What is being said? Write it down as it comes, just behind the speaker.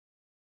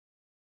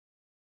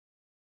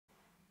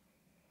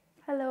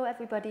Hello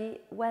everybody,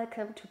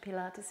 welcome to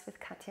Pilates with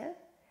Katja.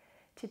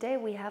 Today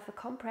we have a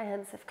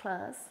comprehensive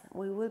class.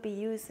 We will be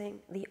using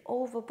the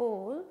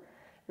Overball.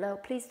 Now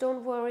please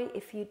don't worry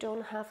if you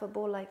don't have a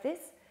ball like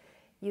this.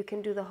 You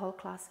can do the whole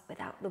class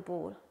without the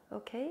ball,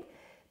 okay?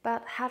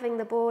 But having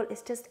the ball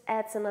just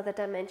adds another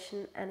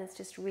dimension and it's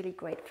just really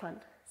great fun.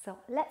 So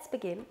let's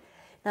begin.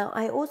 Now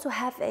I also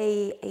have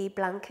a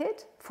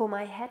blanket for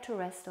my head to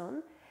rest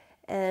on.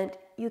 And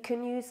you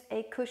can use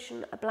a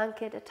cushion, a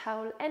blanket, a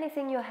towel,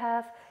 anything you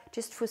have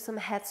just for some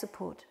head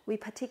support. We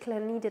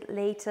particularly need it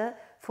later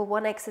for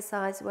one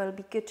exercise where it'll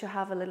be good to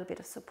have a little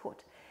bit of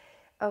support.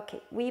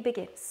 Okay, we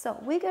begin. So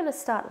we're going to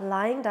start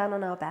lying down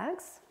on our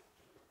backs.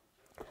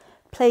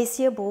 Place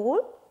your ball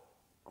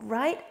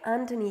right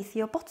underneath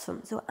your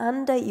bottom. So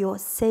under your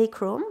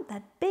sacrum,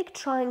 that big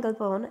triangle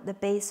bone at the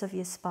base of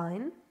your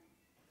spine.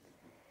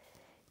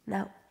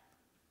 Now,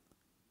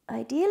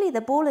 ideally,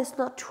 the ball is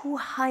not too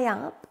high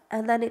up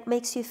and then it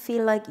makes you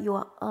feel like you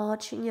are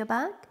arching your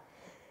back.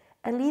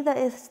 And neither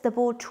is the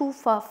ball too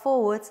far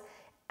forwards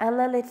and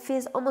then it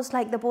feels almost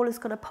like the ball is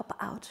going to pop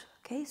out.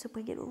 Okay, so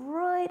bring it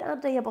right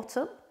under your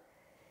bottom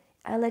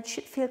and it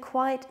should feel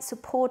quite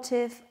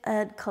supportive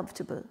and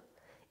comfortable.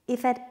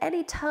 If at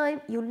any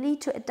time you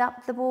need to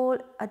adapt the ball,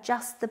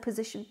 adjust the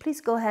position, please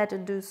go ahead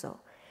and do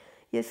so.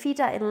 Your feet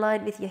are in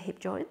line with your hip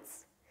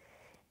joints.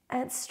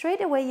 And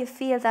straight away you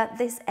feel that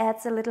this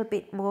adds a little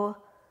bit more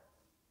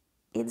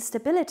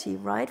instability,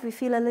 right? We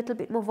feel a little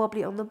bit more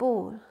wobbly on the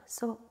ball.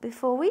 So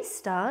before we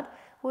start,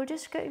 we're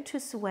just going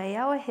to sway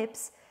our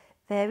hips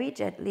very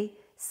gently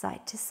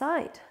side to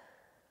side.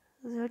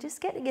 So just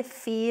getting a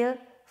feel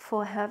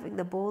for having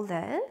the ball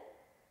there.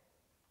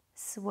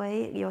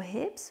 Sway your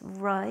hips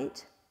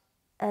right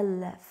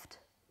and left.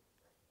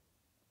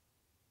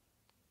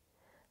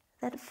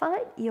 Then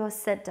find your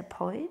center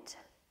point.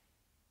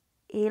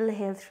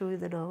 Inhale through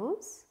the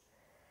nose.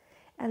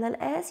 And then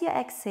as you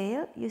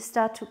exhale, you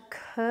start to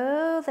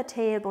curl the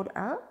tailbone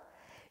up.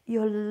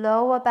 Your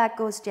lower back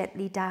goes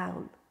gently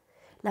down.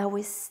 Now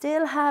we're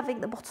still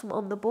having the bottom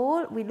on the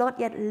ball. We're not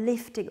yet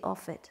lifting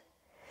off it.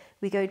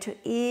 We're going to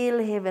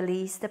inhale,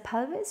 release the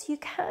pelvis. You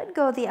can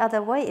go the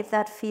other way if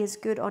that feels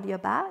good on your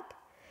back.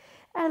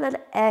 And then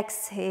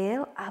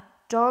exhale,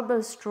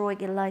 abdominals drawing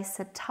in nice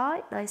and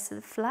tight, nice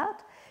and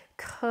flat.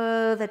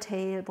 Curl the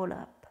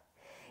tailbone up.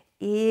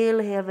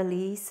 Inhale,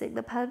 releasing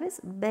the pelvis,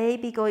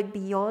 maybe going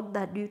beyond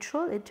that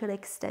neutral into an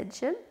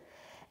extension.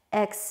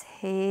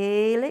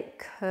 Exhaling,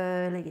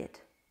 curling it.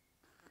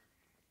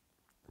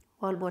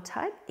 One more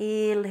time.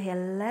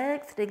 Inhale,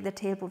 lengthening the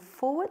tailbone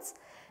forwards,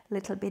 a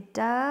little bit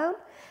down.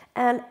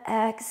 And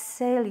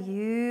exhale,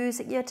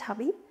 using your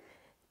tummy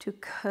to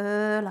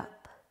curl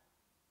up.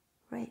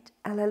 Right,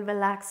 and then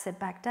relax it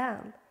back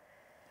down.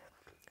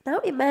 Now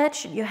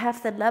imagine you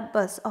have the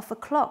numbers of a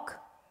clock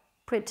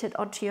printed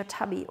onto your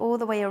tummy all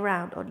the way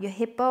around, on your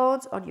hip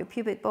bones, on your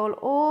pubic bone,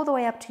 all the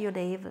way up to your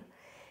navel.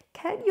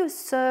 Can you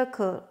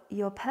circle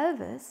your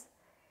pelvis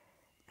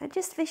and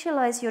just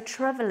visualize you're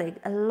traveling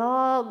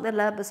along the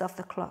numbers of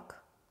the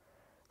clock?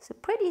 It's a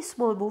pretty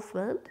small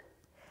movement.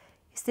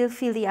 You still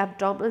feel the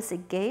abdominals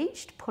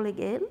engaged, pulling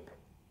in.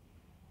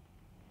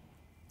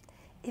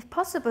 If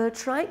possible,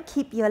 try and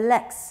keep your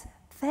legs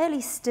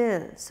fairly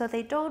still so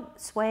they don't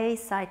sway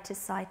side to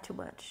side too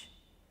much.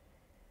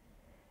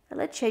 And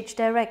let's change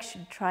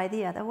direction, try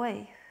the other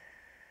way.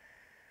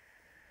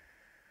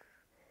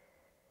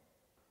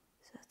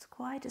 So it's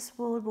quite a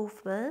small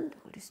movement.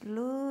 We're just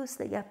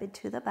loosening up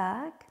into the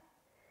back,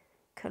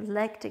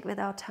 connecting with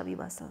our tummy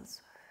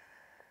muscles.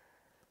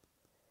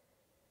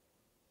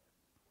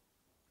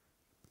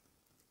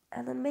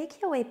 And then make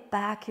your way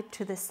back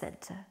into the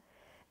center,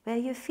 where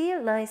you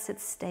feel nice and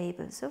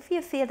stable. So if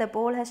you feel the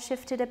ball has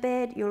shifted a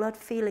bit, you're not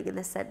feeling in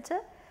the center,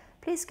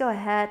 please go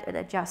ahead and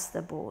adjust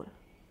the ball.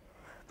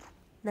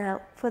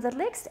 Now, for the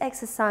next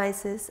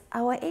exercises,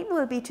 our aim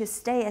will be to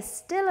stay as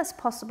still as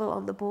possible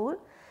on the ball,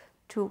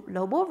 to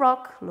no more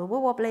rock, no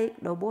more wobbling,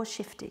 no more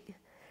shifting.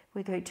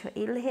 We're going to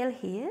inhale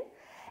here,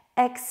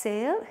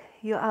 exhale,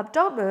 your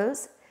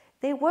abdominals,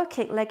 they're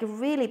working like a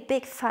really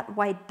big fat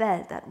white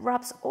belt that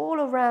wraps all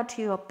around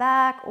to your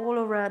back, all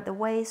around the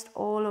waist,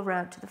 all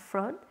around to the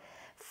front.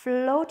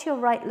 Float your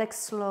right leg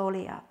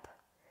slowly up.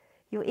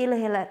 You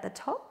inhale at the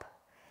top,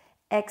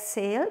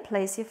 exhale,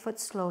 place your foot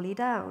slowly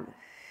down.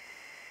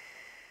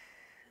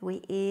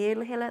 We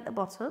inhale at the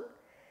bottom.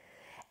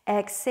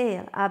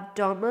 Exhale,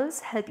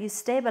 abdominals help you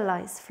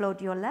stabilize.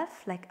 Float your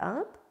left leg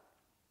up.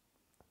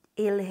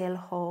 Inhale,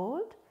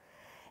 hold.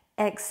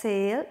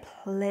 Exhale,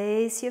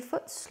 place your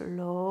foot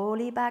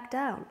slowly back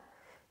down.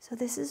 So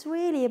this is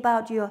really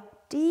about your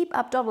deep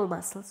abdominal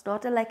muscles,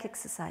 not a leg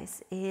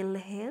exercise.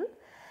 Inhale.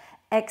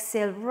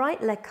 Exhale,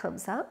 right leg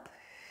comes up.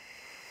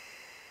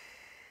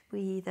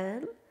 Breathe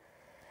in.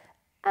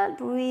 And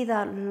breathe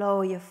out,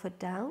 lower your foot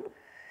down.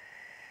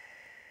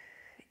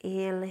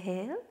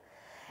 Inhale,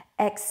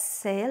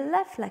 exhale,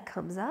 left leg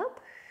comes up.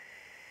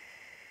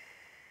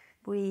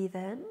 Breathe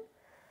in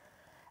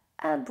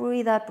and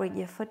breathe out, bring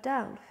your foot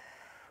down.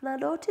 Now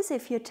notice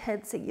if you're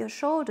tensing your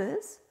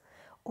shoulders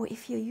or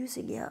if you're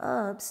using your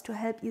arms to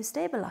help you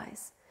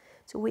stabilize.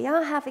 So we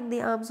are having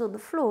the arms on the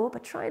floor,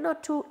 but try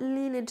not to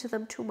lean into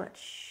them too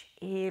much.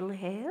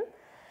 Inhale.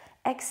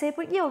 Exhale,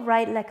 bring your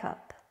right leg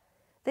up.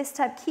 This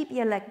time, keep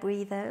your leg,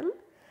 breathe in.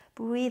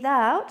 Breathe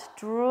out,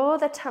 draw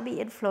the tummy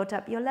in, float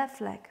up your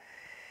left leg.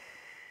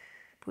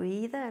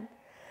 Breathe in.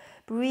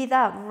 Breathe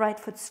out, right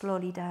foot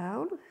slowly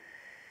down.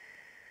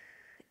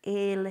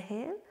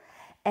 Inhale.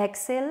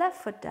 Exhale, left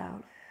foot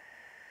down.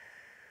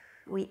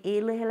 We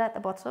inhale at the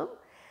bottom.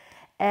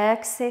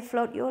 Exhale,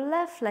 float your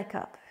left leg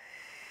up.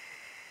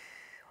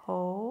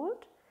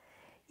 Hold.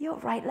 Your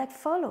right leg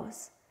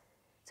follows.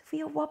 So if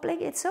you're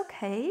wobbling, it's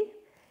okay.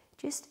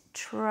 Just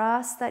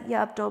trust that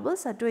your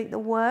abdominals are doing the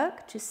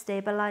work to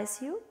stabilize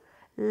you.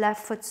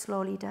 Left foot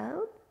slowly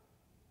down.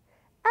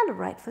 And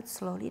right foot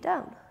slowly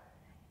down.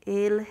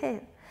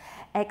 Inhale.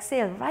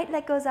 Exhale, right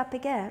leg goes up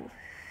again.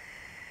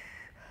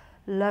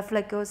 Left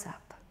leg goes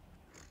up.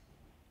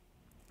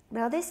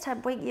 Now this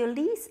time, bring your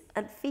knees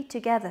and feet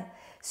together.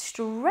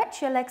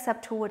 Stretch your legs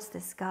up towards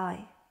the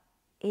sky.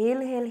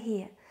 Inhale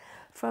here.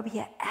 From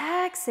here,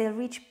 exhale,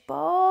 reach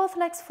both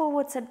legs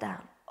forwards and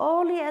down.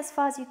 Only as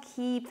far as you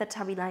keep the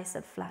tummy nice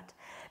and flat.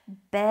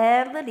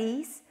 Bend the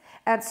knees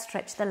and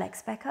stretch the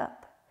legs back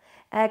up.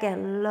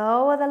 Again,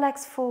 lower the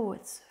legs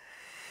forwards.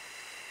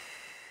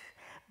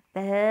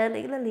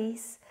 Bending the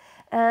knees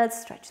and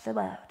stretch them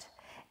out.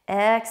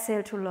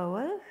 Exhale to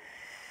lower.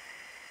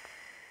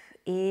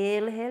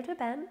 Inhale to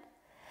bend.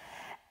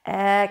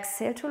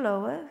 Exhale to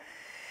lower.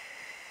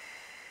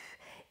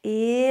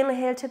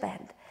 Inhale to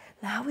bend.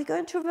 Now we're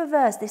going to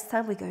reverse. This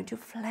time we're going to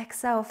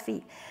flex our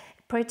feet.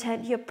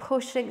 Pretend you're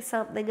pushing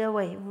something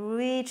away.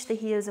 Reach the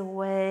heels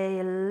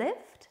away,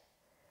 lift,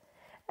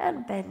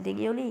 and bending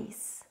your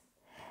knees.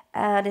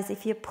 And as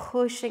if you're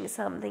pushing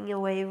something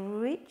away,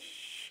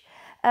 reach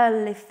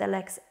and lift the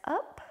legs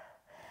up,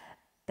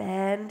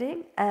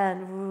 bending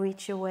and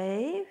reach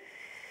away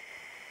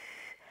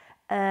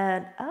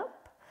and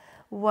up.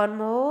 One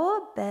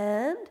more,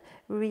 bend,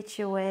 reach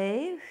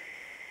away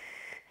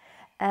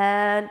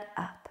and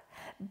up.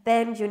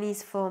 Bend your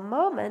knees for a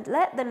moment,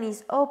 let the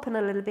knees open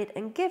a little bit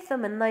and give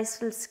them a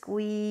nice little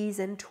squeeze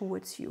in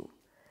towards you.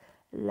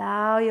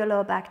 Allow your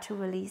lower back to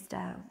release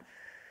down.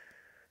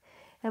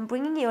 And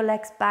bringing your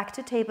legs back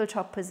to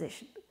tabletop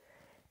position.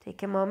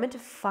 Take a moment to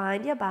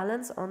find your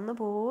balance on the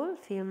ball.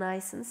 Feel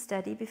nice and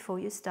steady before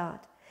you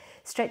start.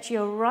 Stretch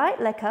your right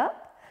leg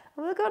up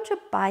and we're going to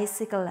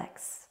bicycle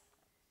legs.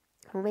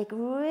 We'll make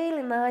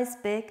really nice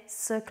big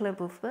circular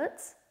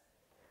movements.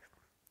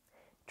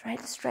 Try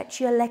to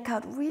stretch your leg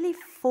out really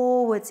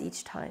forwards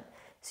each time.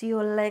 So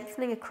you're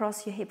lengthening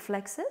across your hip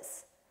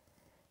flexors.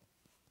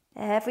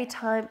 Every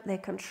time they're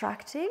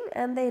contracting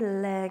and they're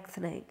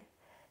lengthening.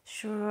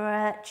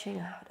 Stretching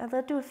out. And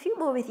then do a few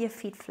more with your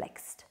feet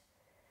flexed.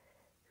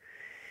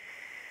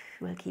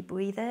 We'll keep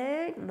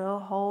breathing. No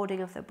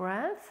holding of the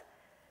breath.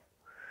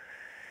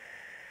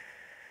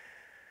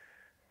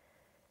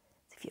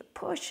 If you're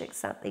pushing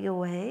something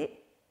away,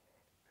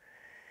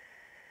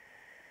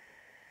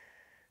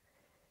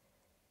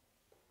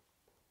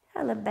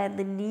 and then bend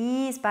the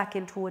knees back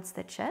in towards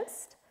the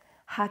chest.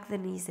 Hug the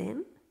knees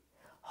in.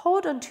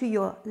 Hold onto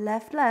your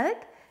left leg.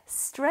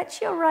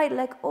 Stretch your right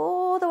leg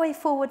all the way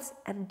forwards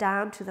and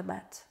down to the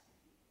mat.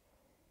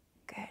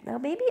 Good. Now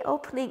maybe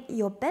opening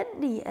your bent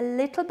knee a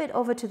little bit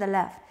over to the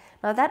left.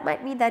 Now that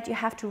might mean that you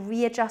have to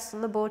readjust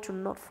on the board to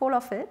not fall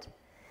off it.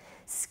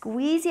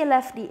 Squeeze your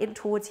left knee in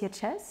towards your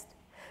chest.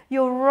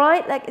 Your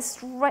right leg is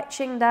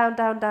stretching down,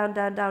 down, down,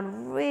 down,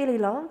 down, really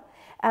long.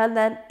 And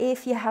then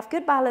if you have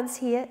good balance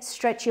here,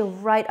 stretch your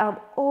right arm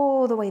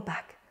all the way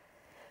back.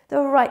 The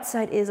right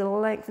side is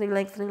lengthening,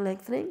 lengthening,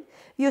 lengthening.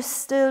 You're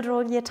still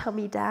drawing your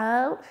tummy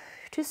down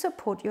to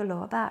support your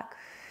lower back.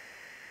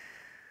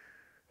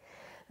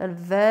 And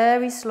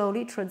very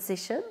slowly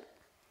transition.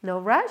 No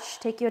rush,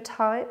 take your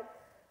time.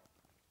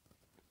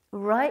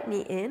 Right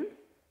knee in.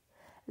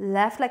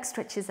 Left leg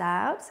stretches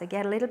out. So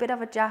again, a little bit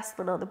of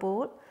adjustment on the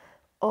ball.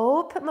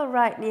 Open the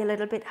right knee a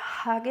little bit,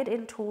 hug it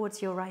in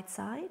towards your right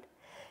side.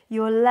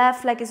 Your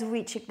left leg is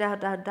reaching down,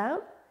 down, down.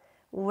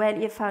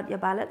 When you found your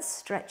balance,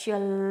 stretch your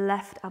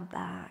left arm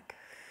back.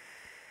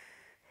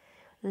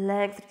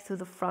 Lengthen through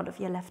the front of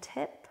your left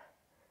hip.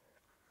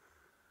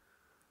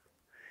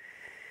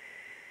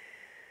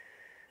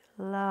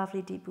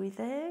 Lovely deep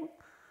breathing.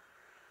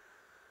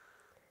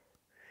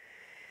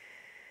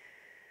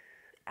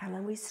 And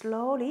then we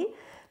slowly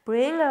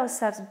bring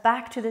ourselves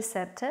back to the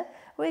center.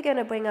 We're going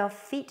to bring our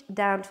feet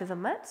down to the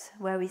mat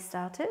where we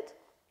started.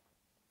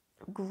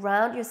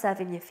 Ground yourself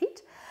in your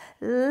feet.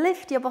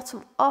 Lift your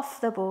bottom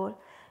off the ball.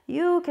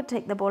 You can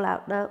take the ball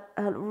out now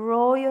and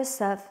roll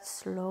yourself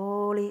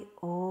slowly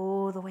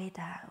all the way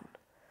down.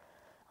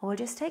 And we'll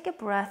just take a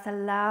breath,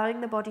 allowing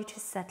the body to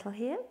settle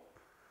here.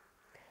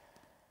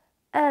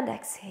 And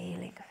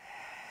exhaling.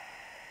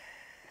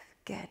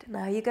 Good.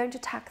 Now you're going to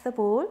tuck the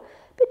ball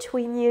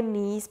between your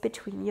knees,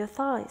 between your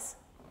thighs.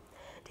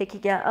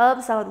 Taking your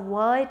arms out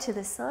wide to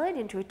the side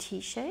into a T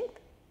shape.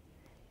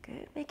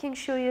 Good. Making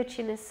sure your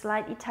chin is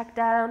slightly tucked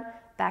down,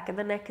 back of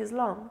the neck is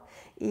long.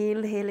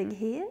 Inhaling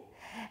here.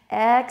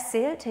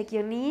 Exhale, take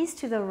your knees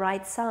to the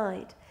right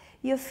side.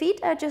 Your feet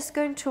are just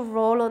going to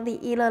roll on the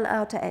inner and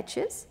outer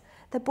edges.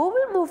 The ball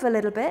will move a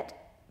little bit.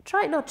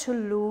 Try not to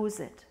lose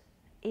it.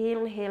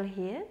 Inhale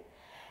here.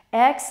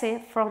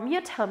 Exhale from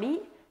your tummy.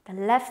 The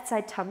left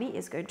side tummy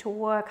is going to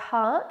work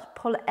hard.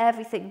 Pull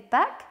everything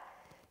back.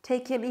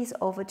 Take your knees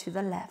over to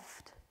the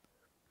left.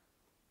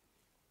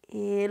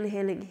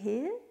 Inhaling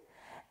here.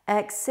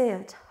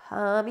 Exhale,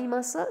 tummy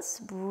muscles,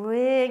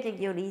 bringing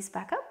your knees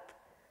back up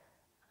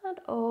and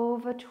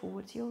over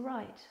towards your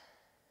right.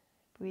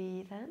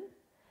 Breathe in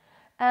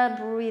and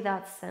breathe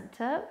out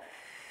center.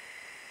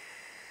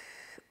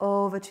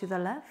 Over to the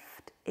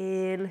left.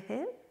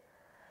 Inhale.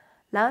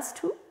 Last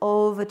two,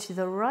 over to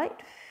the right.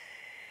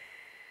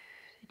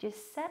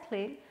 Just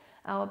settling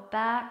our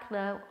back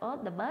now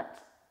on the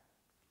mat.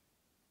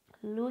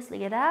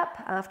 Loosening it up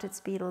after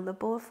it's been on the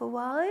ball for a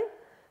while.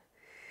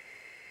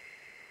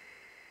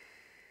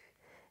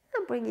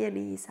 And bring your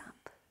knees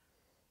up.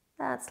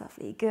 That's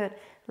lovely, good.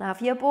 Now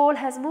if your ball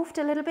has moved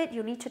a little bit,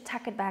 you need to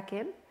tuck it back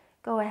in.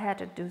 Go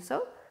ahead and do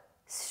so.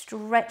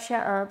 Stretch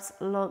your arms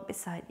long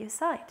beside your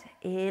side.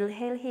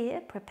 Inhale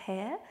here,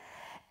 prepare.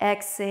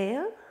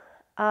 Exhale,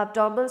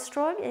 abdominal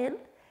strong in.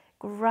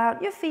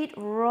 Ground your feet,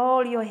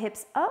 roll your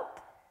hips up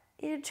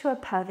into a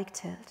pelvic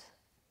tilt.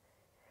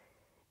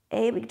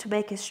 Aiming to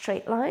make a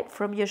straight line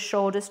from your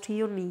shoulders to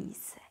your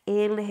knees.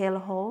 Inhale,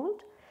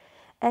 hold.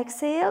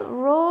 Exhale,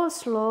 roll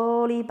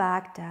slowly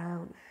back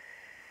down.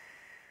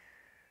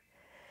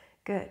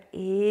 Good.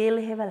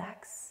 Inhale,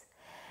 relax.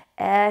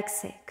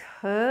 Exhale,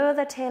 curl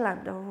the tail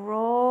under,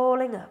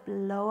 rolling up.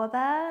 Lower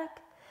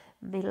back,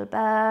 middle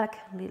back,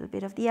 a little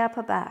bit of the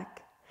upper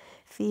back.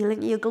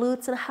 Feeling your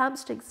glutes and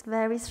hamstrings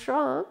very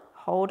strong.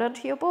 Hold on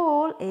to your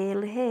ball.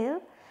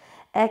 Inhale.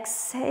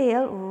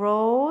 Exhale,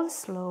 roll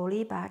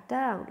slowly back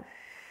down.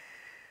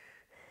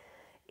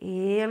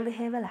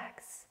 Inhale,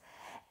 relax.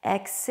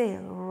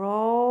 Exhale,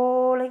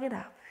 rolling it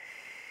up.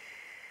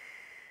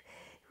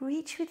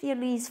 Reach with your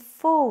knees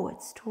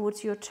forwards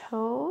towards your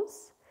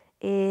toes.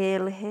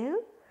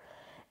 Inhale.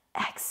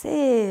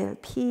 Exhale,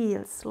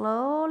 peel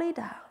slowly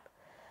down.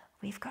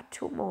 We've got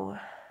two more.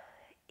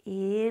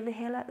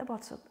 Inhale at the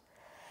bottom.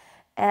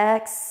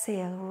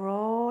 Exhale,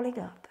 rolling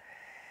up.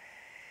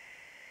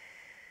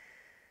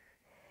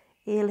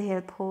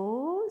 Inhale,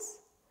 pause.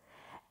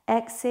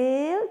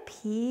 Exhale,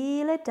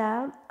 peel it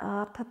down.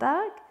 Upper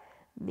back,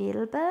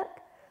 middle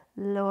back,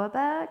 lower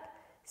back,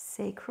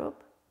 sacrum,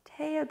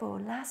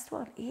 tailbone. Last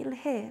one.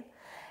 Inhale.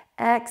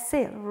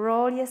 Exhale,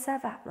 roll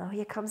yourself up. Now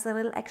here comes a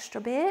little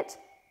extra bit.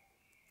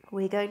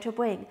 We're going to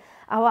bring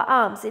our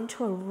arms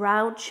into a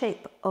round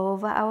shape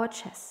over our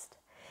chest.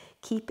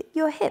 Keep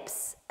your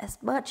hips as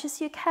much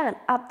as you can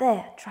up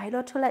there. Try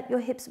not to let your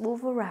hips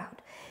move around.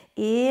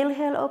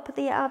 Inhale, open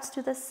the arms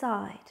to the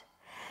side.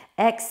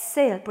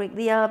 Exhale, bring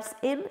the arms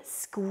in.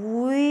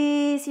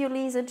 Squeeze your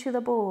knees into the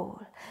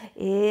ball.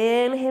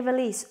 Inhale,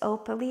 release,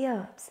 open the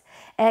arms.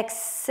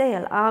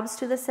 Exhale, arms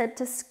to the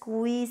center,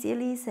 squeeze your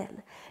knees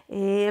in.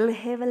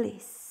 Inhale,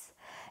 release.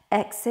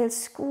 Exhale,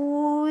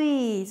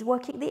 squeeze,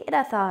 working the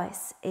inner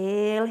thighs.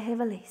 Inhale,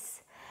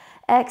 release.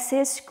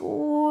 Exhale,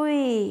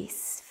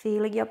 squeeze,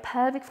 feeling your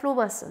pelvic floor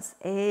muscles.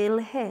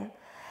 Inhale.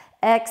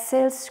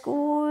 Exhale,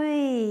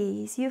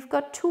 squeeze. You've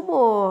got two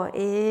more.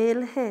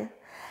 Inhale.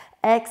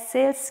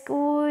 Exhale,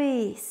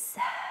 squeeze.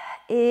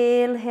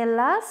 Inhale,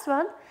 last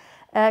one.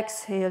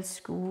 Exhale,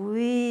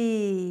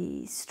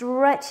 squeeze.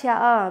 Stretch your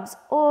arms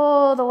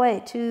all the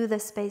way to the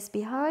space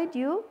behind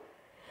you.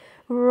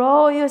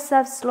 Roll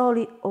yourself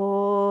slowly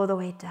all the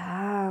way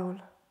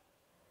down.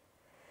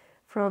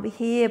 From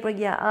here, bring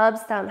your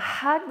arms down,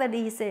 hug the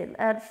knees in,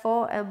 and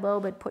for a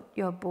moment, put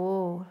your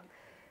ball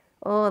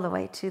all the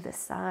way to the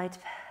side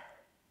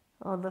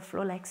on the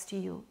floor next to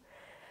you.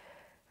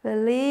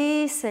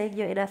 Releasing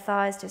your inner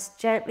thighs, just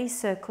gently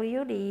circle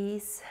your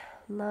knees,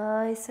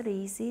 nice and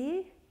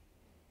easy.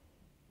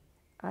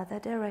 Other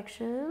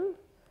direction.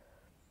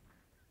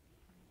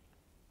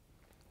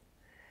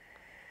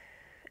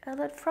 And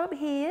then from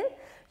here,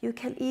 you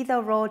can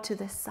either roll to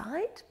the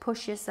side,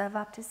 push yourself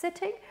up to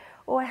sitting,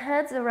 or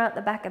hands around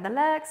the back of the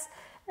legs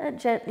and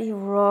gently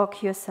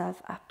rock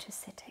yourself up to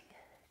sitting.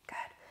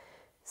 Good.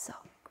 So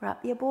grab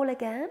your ball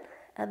again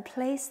and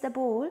place the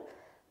ball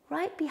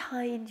right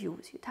behind you.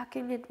 So you're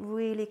tucking it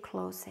really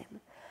close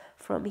in.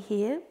 From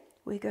here,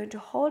 we're going to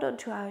hold on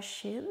to our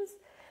shins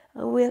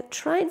and we'll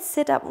try and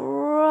sit up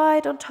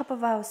right on top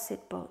of our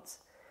sit bones.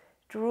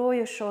 Draw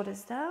your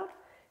shoulders down.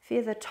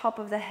 Feel the top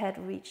of the head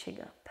reaching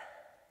up.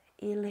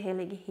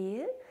 Inhaling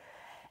here.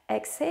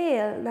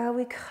 Exhale. Now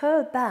we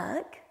curl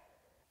back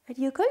and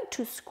you're going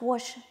to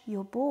squash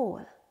your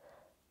ball.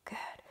 Good.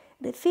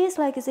 And it feels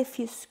like as if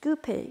you're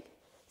scooping,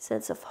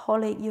 sense of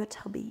holding your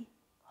tummy.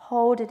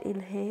 Hold it,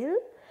 inhale.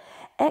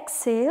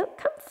 Exhale,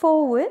 come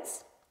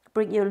forwards.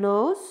 Bring your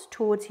nose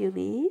towards your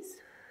knees.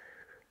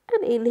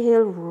 And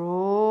inhale,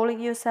 rolling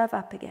yourself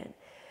up again.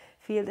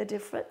 Feel the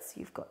difference.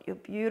 You've got your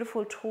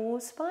beautiful tall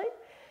spine.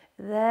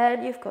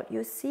 Then you've got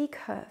your C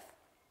curve.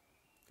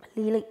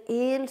 leaning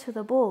into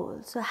the ball.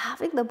 So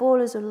having the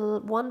ball is a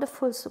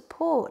wonderful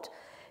support.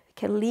 You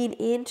can lean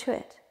into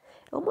it.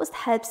 It almost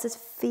helps us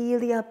feel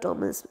the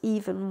abdominals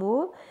even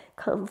more.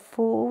 Come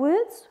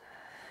forwards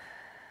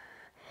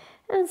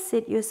and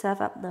sit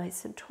yourself up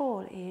nice and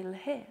tall.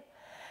 Inhale.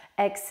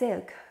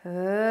 Exhale,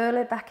 curl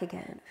it back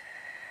again.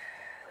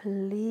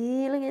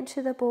 Leaning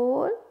into the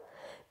ball.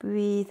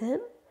 Breathe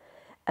in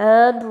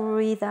and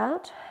breathe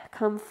out.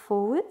 Come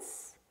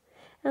forwards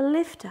and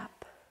lift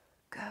up.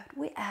 Good.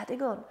 We're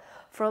adding on.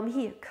 From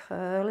here,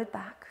 curl it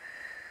back.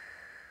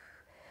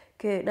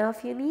 Good. Now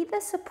if you need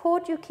the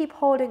support, you keep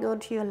holding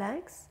onto your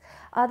legs.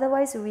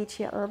 Otherwise, reach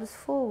your arms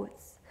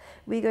forwards.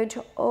 We're going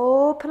to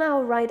open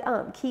our right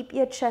arm. Keep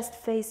your chest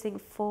facing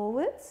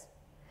forwards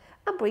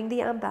and bring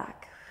the arm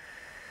back.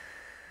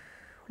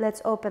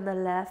 Let's open the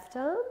left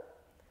arm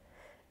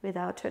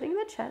without turning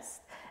the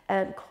chest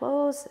and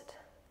close it.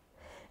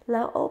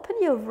 Now open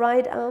your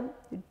right arm.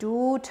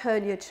 Do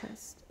turn your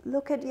chest.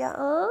 Look at your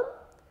arm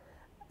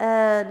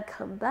and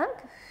come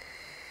back.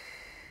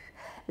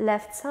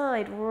 Left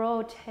side,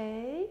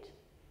 rotate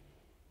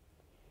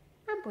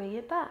and bring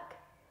it back.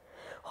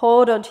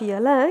 Hold onto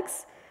your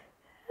legs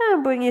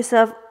and bring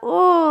yourself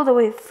all the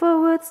way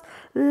forwards.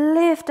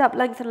 Lift up,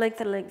 lengthen,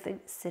 lengthen,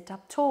 lengthen. Sit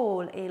up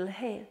tall.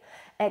 Inhale.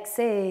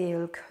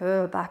 Exhale.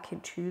 Curl back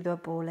into the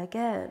ball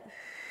again.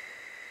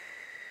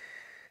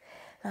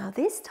 Now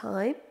this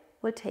time,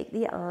 we'll take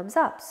the arms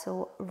up.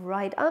 So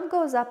right arm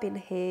goes up.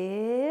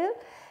 Inhale.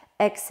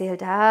 Exhale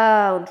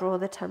down. Draw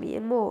the tummy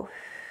in more.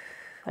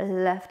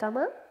 Left arm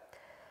up.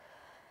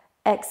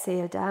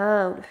 Exhale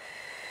down.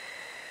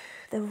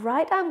 The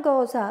right arm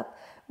goes up.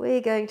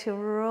 We're going to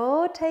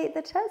rotate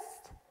the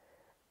chest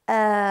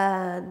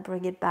and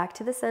bring it back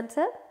to the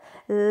center.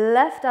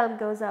 Left arm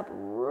goes up.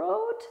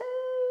 Rotate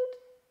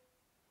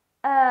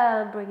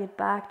and bring it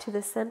back to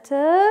the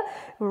center.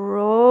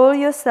 Roll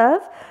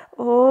yourself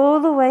all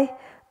the way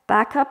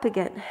back up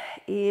again.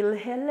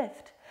 Inhale,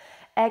 lift.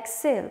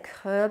 Exhale,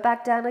 curl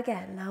back down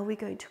again. Now we're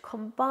going to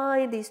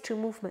combine these two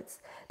movements.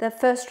 The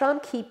first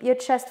round, keep your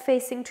chest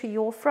facing to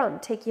your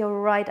front. Take your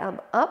right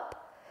arm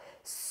up,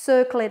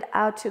 circle it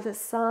out to the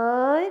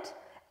side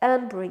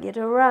and bring it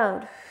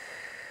around.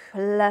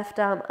 Left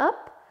arm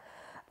up,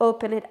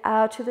 open it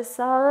out to the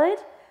side,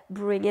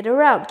 bring it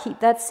around. Keep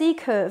that C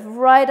curve.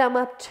 Right arm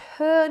up,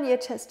 turn your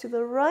chest to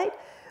the right,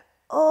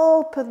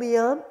 open the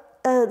arm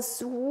and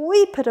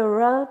sweep it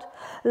around.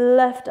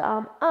 Left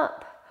arm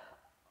up.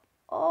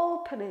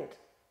 Open it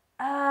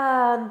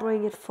and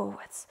bring it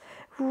forwards.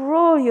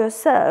 Roll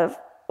yourself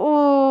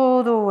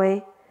all the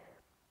way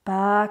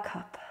back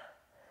up.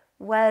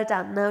 Well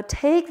done. Now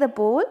take the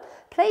ball,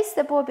 place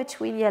the ball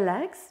between your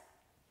legs,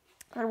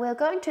 and we're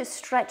going to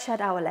stretch out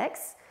our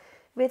legs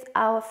with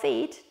our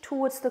feet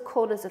towards the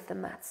corners of the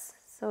mats.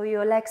 So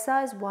your legs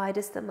are as wide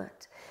as the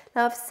mat.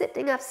 Now if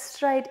sitting up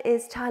straight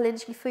is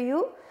challenging for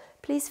you,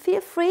 please feel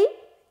free.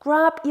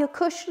 Grab your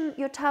cushion,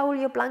 your towel,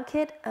 your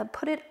blanket and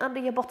put it under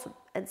your bottom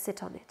and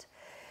sit on it.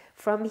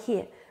 From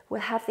here,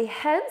 we'll have the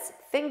hands,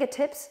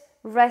 fingertips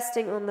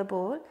resting on the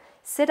ball.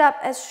 Sit up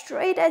as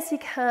straight as you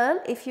can.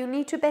 If you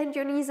need to bend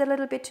your knees a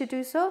little bit to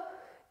do so,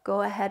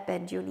 go ahead,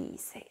 bend your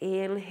knees.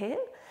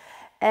 Inhale,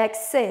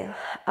 exhale.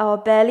 Our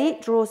belly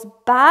draws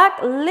back,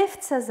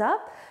 lifts us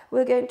up.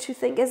 We're going to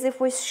think as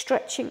if we're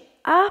stretching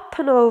up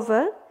and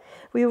over.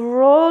 We're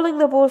rolling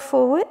the ball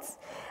forwards.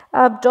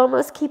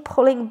 Abdominals keep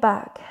pulling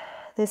back.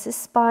 This is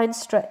spine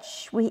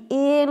stretch. We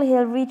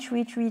inhale, reach,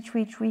 reach, reach,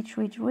 reach, reach,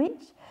 reach,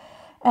 reach.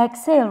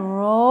 Exhale,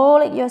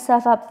 rolling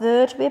yourself up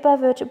vertebrae by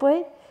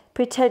vertebrae.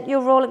 Pretend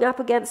you're rolling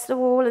up against the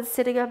wall and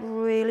sitting up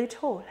really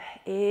tall.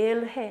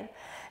 Inhale,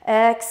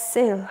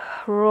 exhale,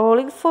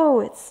 rolling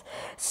forwards,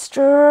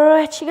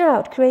 stretching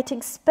out,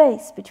 creating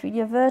space between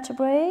your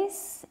vertebrae.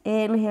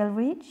 Inhale,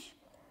 reach.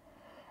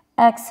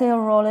 Exhale,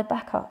 roll it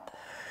back up.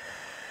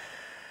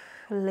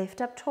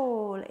 Lift up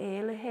tall.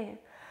 Inhale.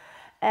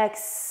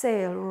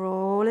 Exhale,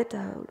 roll it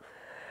down.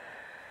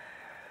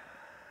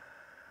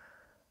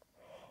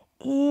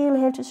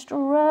 Inhale to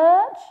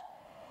stretch.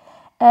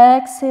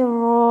 Exhale,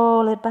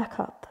 roll it back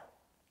up.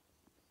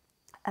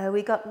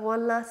 We got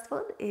one last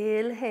one.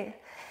 Inhale.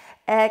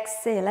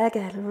 Exhale,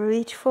 again,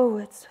 reach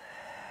forwards.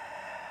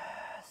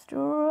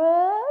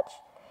 Stretch.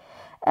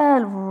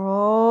 And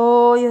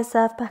roll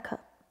yourself back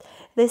up.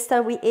 This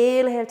time we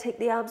inhale, take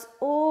the arms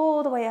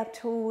all the way up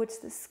towards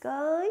the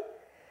sky.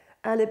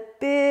 And a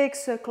big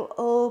circle,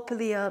 open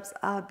the arms,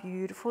 are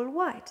beautiful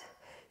wide.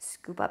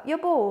 Scoop up your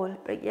ball,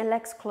 bring your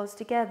legs close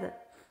together.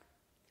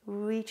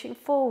 Reaching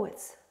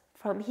forwards.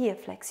 From here,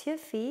 flex your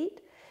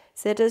feet.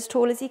 Sit as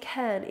tall as you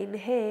can.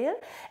 Inhale,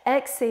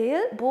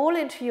 exhale, ball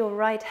into your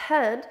right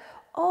hand.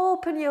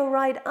 Open your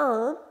right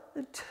arm,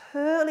 and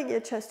turning your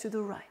chest to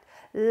the right.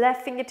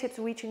 Left fingertips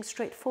reaching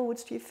straight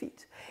forwards to your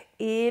feet.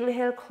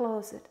 Inhale,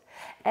 close it.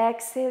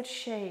 Exhale,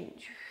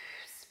 change.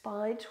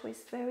 Spine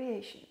twist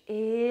variation.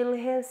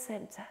 Inhale,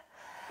 center.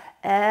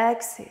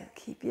 Exhale,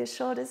 keep your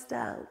shoulders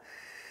down.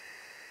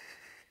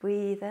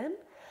 Breathe in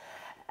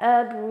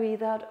and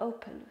breathe out,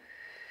 open.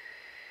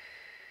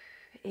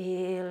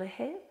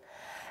 Inhale.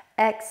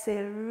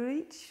 Exhale,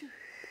 reach.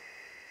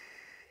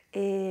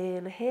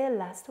 Inhale,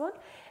 last one.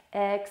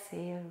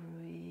 Exhale,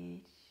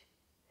 reach.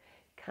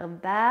 Come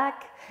back.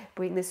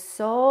 Bring the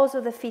soles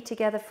of the feet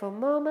together for a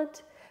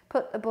moment.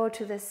 Put the ball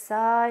to the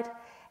side.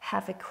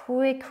 Have a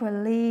quick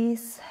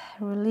release.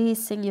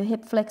 Releasing your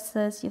hip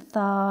flexors, your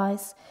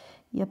thighs,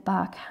 your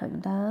back hang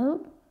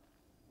down.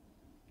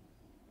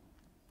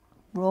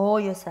 Roll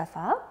yourself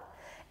up.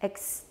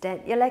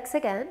 Extend your legs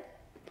again.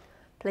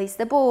 Place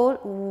the ball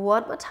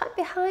one more time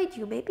behind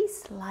you, maybe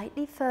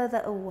slightly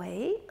further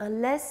away.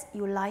 Unless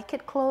you like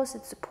it close,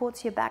 it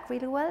supports your back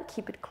really well,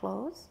 keep it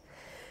close.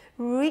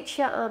 Reach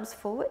your arms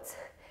forwards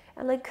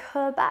and then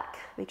curl back.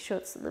 Make sure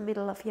it's in the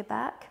middle of your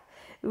back.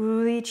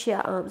 Reach your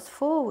arms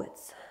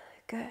forwards.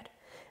 Good.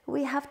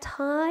 We have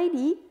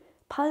tiny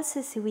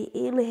pulses. So we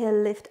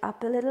inhale, lift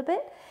up a little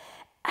bit.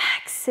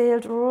 Exhale,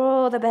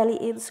 draw the belly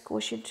in,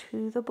 squish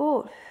into the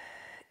ball.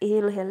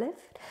 Inhale,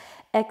 lift.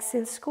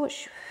 Exhale,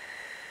 squish.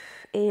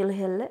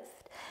 Inhale,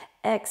 lift.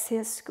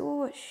 Exhale,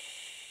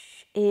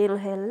 squish.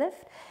 Inhale,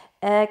 lift.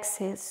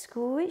 Exhale,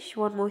 squish.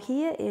 One more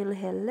here.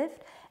 Inhale,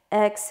 lift.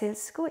 Exhale,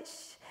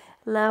 squish.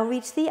 Now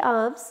reach the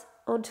arms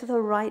onto the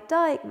right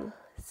diagonal.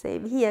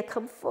 Same here.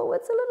 Come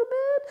forwards a little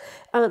bit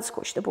and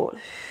squish the ball.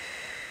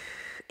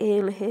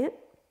 Inhale.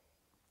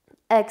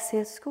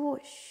 Exhale,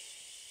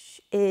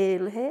 squish.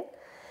 Inhale.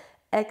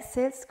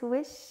 Exhale,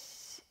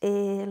 squish.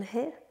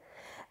 Inhale.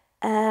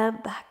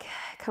 And back.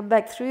 Come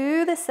back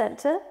through the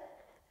center.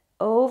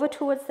 Over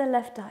towards the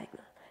left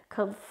diagonal.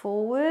 Come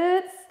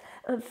forwards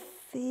and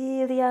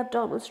feel the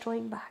abdominals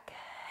drawing back.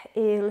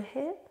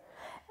 Inhale.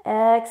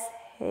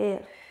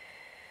 Exhale.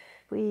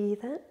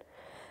 Breathe in.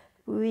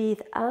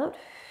 Breathe out.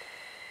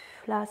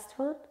 Last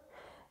one.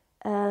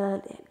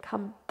 And in.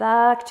 Come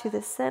back to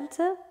the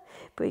center.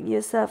 Bring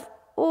yourself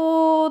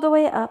all the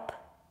way up.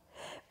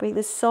 Bring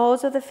the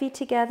soles of the feet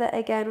together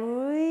again.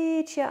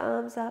 Reach your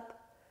arms up.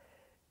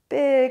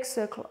 Big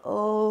circle.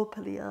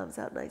 Open the arms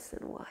out nice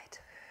and wide.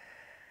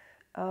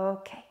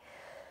 Okay.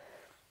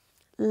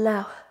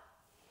 Now,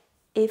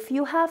 if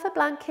you have a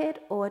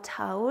blanket or a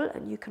towel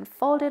and you can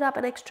fold it up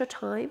an extra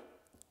time,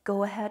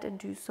 go ahead and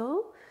do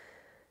so.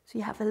 So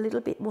you have a little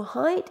bit more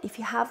height. If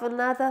you have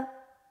another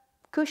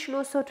cushion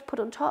or so to put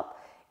on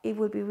top, it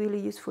will be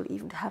really useful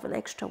even to have an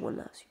extra one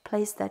now. So you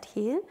place that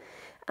here,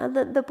 and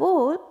then the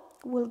ball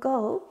will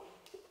go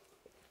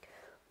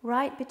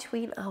right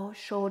between our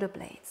shoulder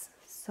blades.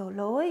 So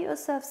lower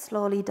yourself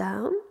slowly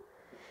down.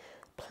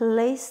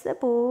 Place the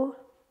ball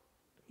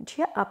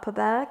into your upper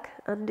back,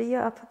 under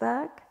your upper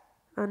back,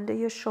 under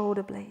your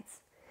shoulder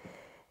blades.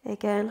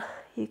 Again,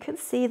 you can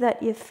see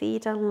that your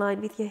feet are in line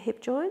with your hip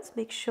joints.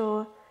 Make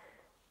sure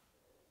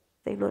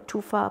they're not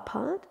too far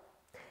apart.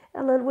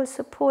 And then we'll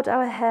support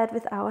our head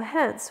with our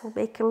hands. We'll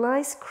make a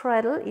nice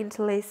cradle,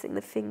 interlacing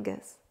the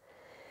fingers.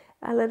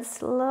 And then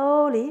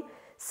slowly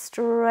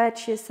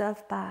stretch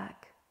yourself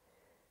back.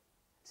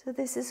 So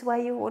this is where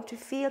you want to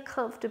feel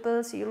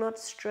comfortable, so you're not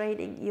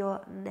straining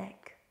your neck.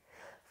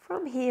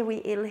 From here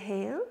we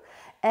inhale.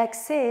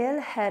 Exhale,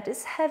 head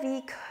is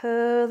heavy.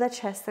 Curl the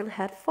chest and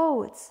head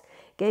forwards,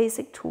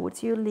 gazing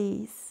towards your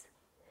knees.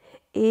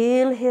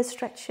 Inhale,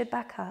 stretch it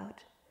back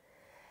out.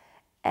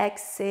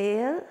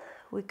 Exhale,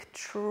 we're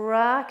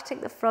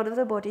contracting the front of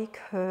the body,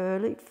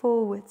 curling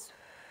forwards.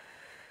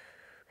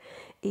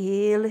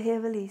 Inhale,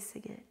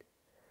 releasing it.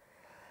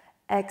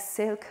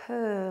 Exhale,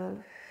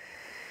 curl.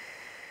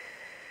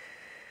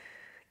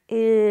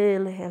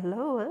 Inhale,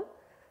 lower.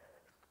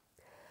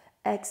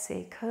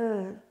 Exhale,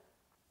 curl.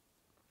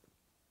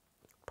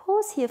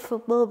 Pause here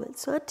for a moment.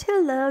 So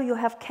until now you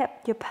have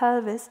kept your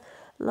pelvis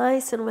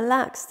nice and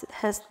relaxed. It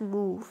hasn't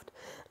moved.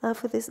 Now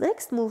for this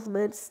next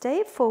movement,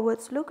 stay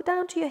forwards, look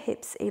down to your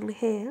hips,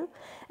 inhale,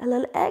 and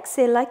then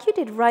exhale like you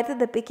did right at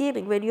the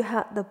beginning when you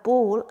had the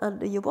ball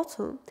under your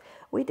bottom.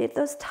 We did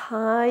those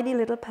tiny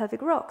little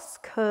pelvic rocks.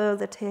 Curl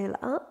the tail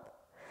up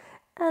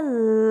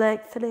and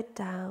lengthen it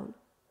down.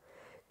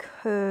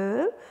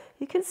 Curl.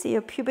 You can see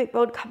your pubic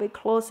bone coming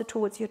closer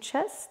towards your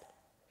chest.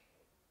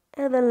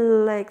 And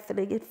then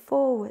lengthening it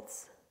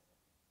forwards.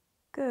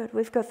 Good.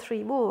 We've got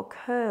 3 more.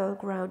 Curl,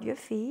 ground your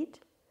feet.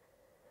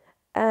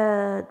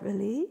 And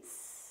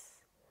release.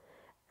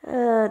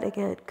 And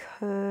again,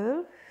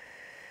 curl.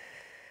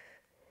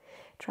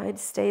 Try and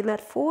stay in that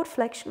forward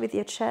flexion with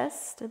your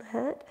chest and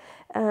head.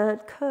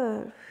 And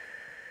curl.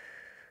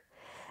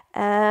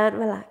 And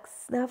relax.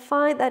 Now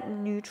find that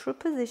neutral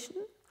position.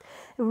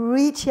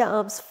 Reach your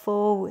arms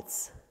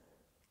forwards.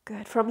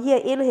 Good. From here,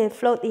 inhale,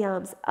 float the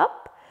arms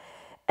up.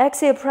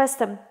 Exhale, press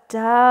them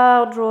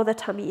down. Draw the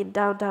tummy in.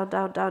 Down, down,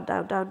 down, down,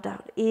 down, down,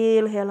 down.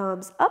 Inhale,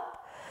 arms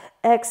up.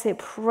 Exhale,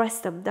 press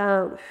them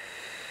down.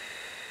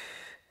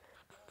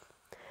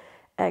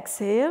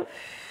 Exhale.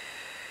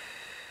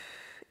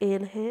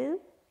 Inhale.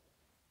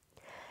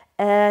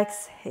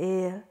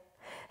 Exhale.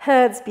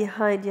 Hands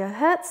behind your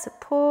head,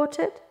 support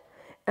it.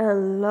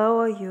 And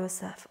lower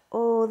yourself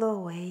all the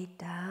way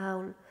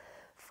down.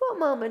 For a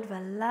moment,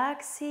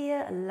 relax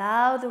here.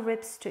 Allow the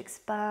ribs to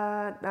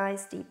expand.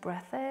 Nice deep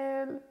breath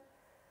in.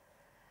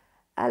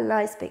 A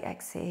nice big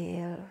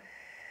exhale.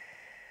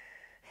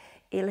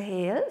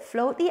 Inhale,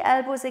 float the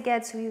elbows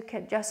again so you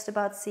can just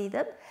about see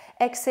them.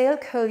 Exhale,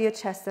 curl your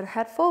chest and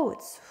head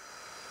forwards.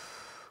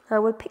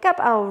 Now we'll pick up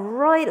our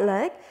right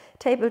leg,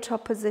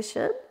 tabletop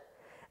position,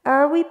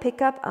 and we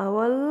pick up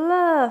our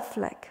left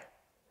leg.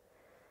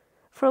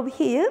 From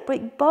here,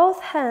 bring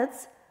both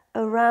hands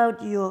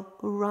around your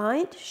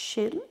right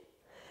shin.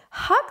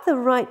 Hug the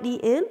right knee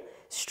in,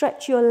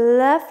 stretch your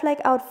left leg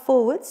out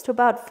forwards to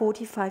about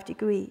 45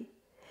 degrees.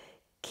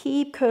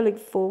 Keep curling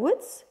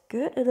forwards,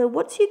 good. And then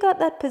once you got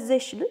that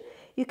position,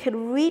 you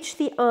can reach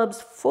the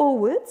arms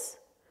forwards,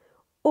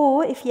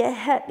 or if your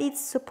head needs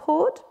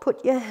support,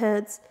 put your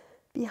hands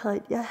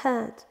behind your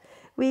head.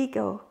 We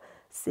go,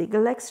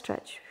 single leg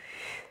stretch.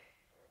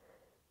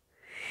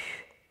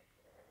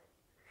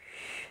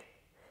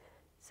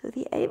 So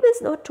the aim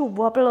is not to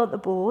wobble on the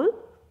ball.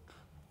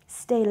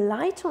 Stay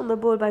light on the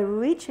ball by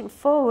reaching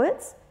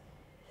forwards.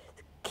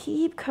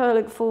 Keep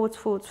curling forwards,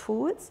 forwards,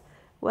 forwards,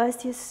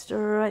 whilst you're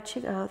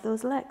stretching out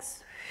those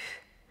legs.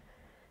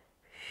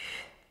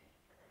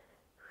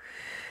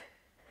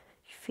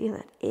 You feel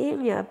that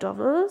in your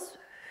abdominals.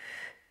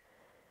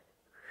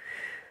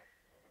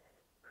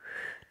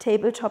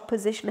 Tabletop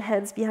position,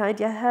 hands behind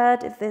your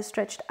head if they're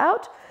stretched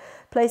out.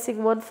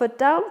 Placing one foot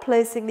down,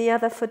 placing the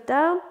other foot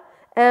down,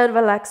 and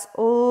relax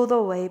all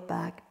the way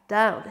back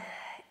down.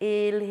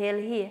 Inhale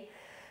here.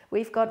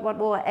 We've got one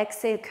more.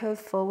 Exhale, curl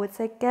forwards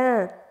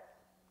again.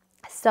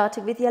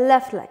 Starting with your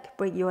left leg.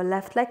 Bring your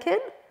left leg in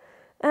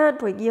and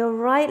bring your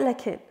right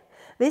leg in.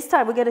 This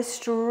time we're going to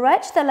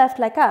stretch the left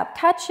leg up,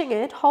 catching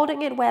it,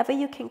 holding it wherever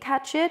you can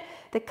catch it,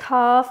 the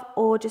calf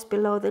or just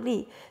below the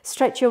knee.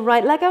 Stretch your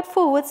right leg out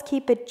forwards,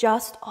 keep it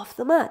just off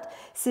the mat.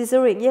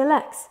 Scissoring your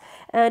legs.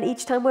 And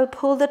each time we'll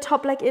pull the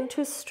top leg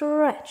into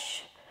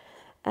stretch.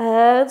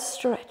 And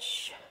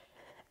stretch.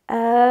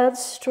 And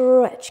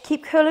stretch.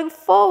 Keep curling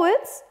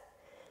forwards.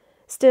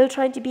 Still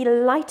trying to be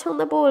light on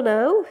the ball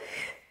now.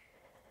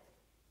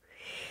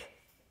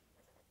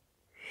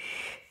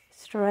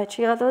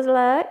 Stretching out those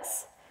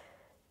legs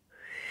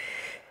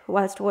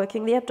whilst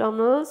working the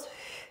abdominals.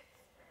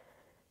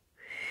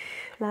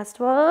 Last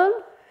one.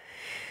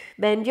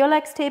 Bend your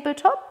legs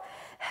tabletop.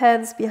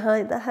 Hands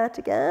behind the head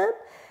again.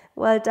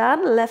 Well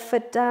done. Left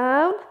foot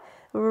down.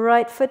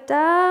 Right foot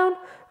down.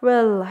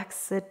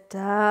 Relax it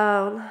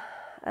down.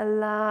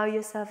 Allow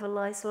yourself a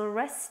nice little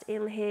rest.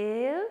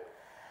 Inhale.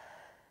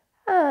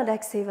 And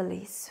exhale,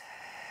 release.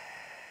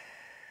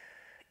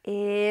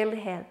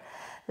 Inhale.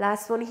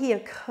 Last one here.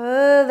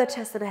 Curl the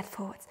chest and head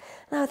forwards.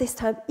 Now this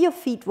time, your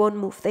feet won't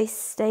move. They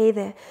stay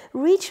there.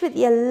 Reach with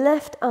your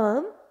left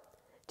arm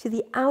to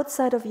the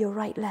outside of your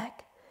right leg.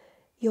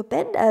 Your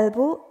bent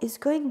elbow is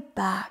going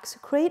back. So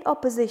create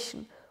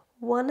opposition.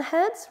 One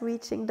hand's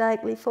reaching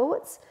diagonally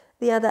forwards.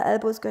 The other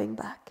elbow is going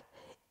back.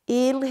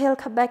 Inhale,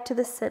 come back to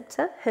the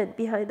center. Hand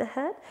behind the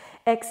head.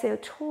 Exhale,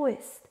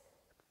 twist.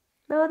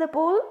 Now the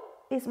ball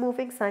is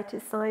moving side to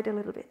side a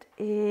little bit.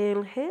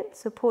 Inhale,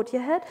 support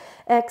your head.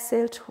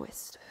 Exhale,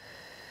 twist.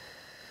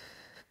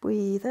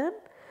 Breathe in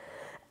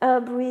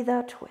and breathe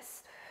out,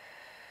 twist.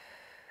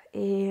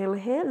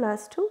 Inhale,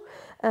 last two,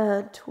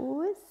 and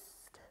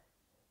twist.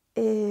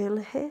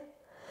 Inhale,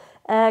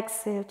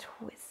 exhale,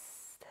 twist.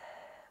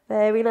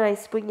 Very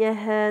nice. Bring your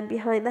hand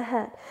behind the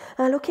head.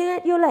 Now looking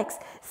at your legs,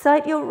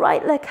 slide your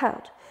right leg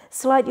out,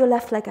 slide your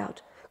left leg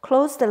out.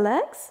 Close the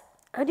legs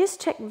and just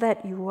check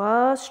that you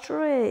are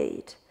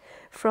straight.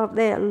 From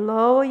there,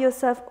 lower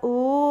yourself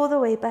all the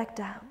way back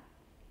down.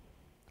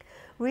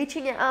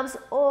 Reaching your arms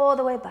all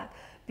the way back.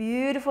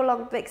 Beautiful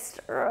long big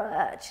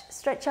stretch.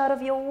 Stretch out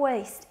of your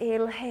waist.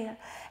 Inhale.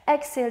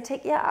 Exhale.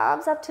 Take your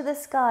arms up to the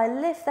sky.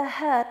 Lift the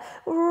head.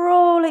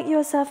 Rolling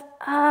yourself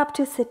up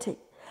to sitting.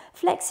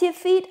 Flex your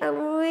feet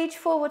and reach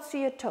forwards to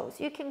your toes.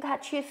 You can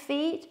catch your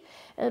feet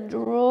and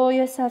draw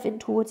yourself in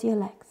towards your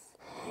legs.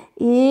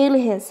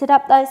 Inhale, sit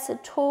up nice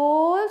and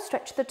tall,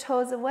 stretch the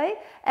toes away.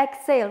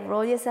 Exhale,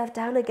 roll yourself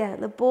down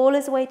again. The ball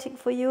is waiting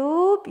for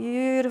you.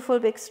 Beautiful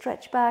big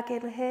stretch back.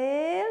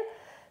 Inhale,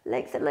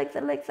 lengthen,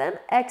 lengthen, lengthen.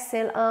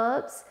 Exhale,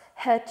 arms,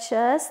 head,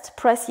 chest.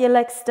 Press your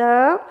legs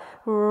down,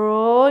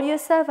 roll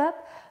yourself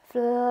up,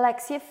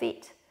 flex your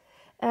feet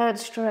and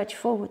stretch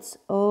forwards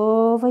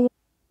over your...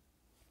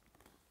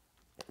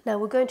 Now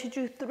we're going to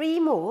do 3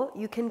 more.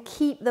 You can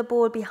keep the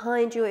ball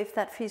behind you if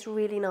that feels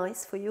really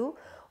nice for you.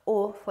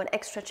 Or for an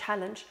extra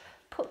challenge,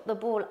 put the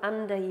ball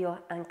under your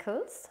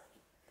ankles.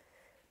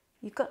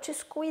 You've got to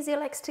squeeze your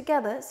legs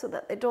together so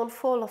that they don't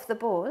fall off the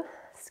ball.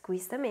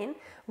 Squeeze them in.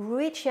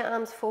 Reach your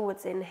arms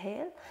forwards,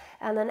 inhale.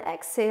 And then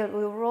exhale,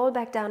 we'll roll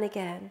back down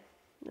again.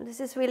 This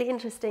is really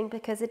interesting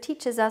because it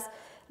teaches us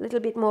a little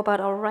bit more about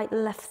our right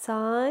and left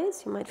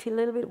sides. You might feel a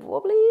little bit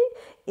wobbly.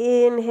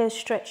 Inhale,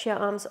 stretch your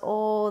arms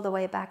all the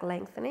way back,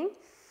 lengthening.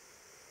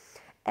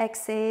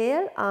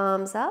 Exhale,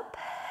 arms up.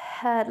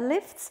 Head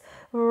lifts,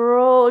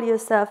 roll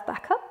yourself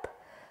back up,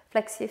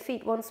 flex your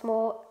feet once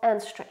more and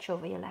stretch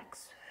over your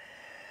legs.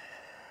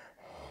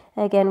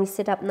 Again, we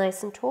sit up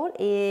nice and tall.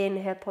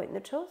 Inhale, point the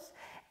toes.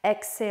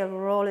 Exhale,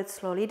 roll it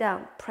slowly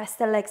down. Press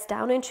the legs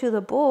down into the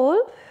ball.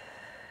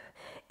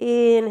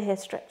 Inhale,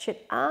 stretch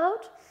it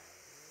out.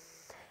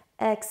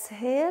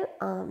 Exhale,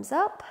 arms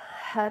up,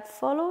 head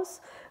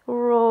follows,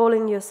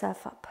 rolling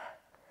yourself up.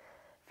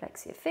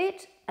 Flex your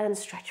feet and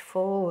stretch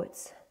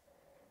forwards.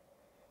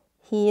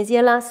 Here's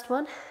your last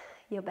one,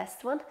 your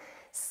best one.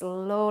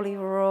 Slowly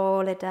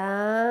roll it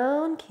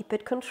down, keep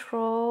it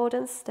controlled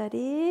and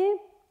steady.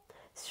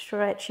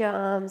 Stretch your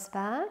arms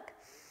back.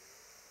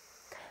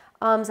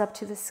 Arms up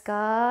to the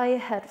sky,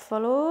 head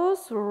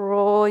follows,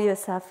 roll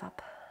yourself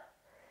up.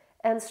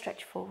 And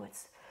stretch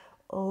forwards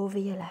over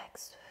your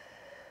legs.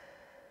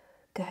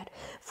 Good.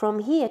 From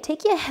here,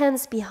 take your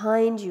hands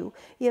behind you.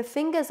 Your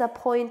fingers are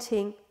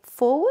pointing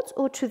forwards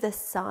or to the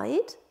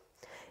side.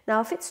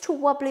 Now, if it's too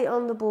wobbly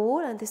on the ball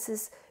and this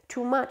is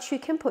too much, you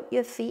can put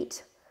your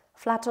feet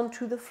flat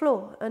onto the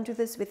floor and do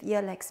this with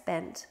your legs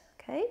bent.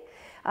 Okay?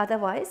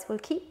 Otherwise, we'll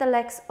keep the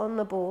legs on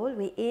the ball.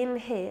 We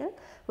inhale.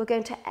 We're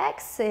going to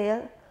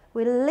exhale.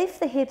 We lift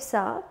the hips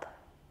up,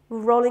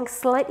 rolling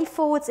slightly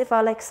forwards if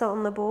our legs are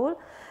on the ball.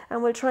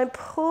 And we'll try and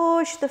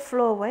push the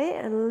floor away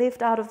and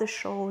lift out of the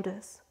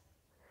shoulders.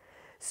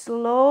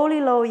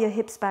 Slowly lower your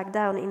hips back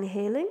down,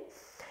 inhaling.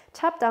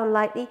 Tap down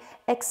lightly.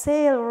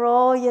 Exhale,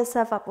 roll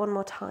yourself up one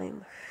more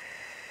time.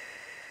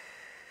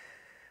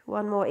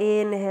 One more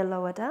inhale,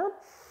 lower down.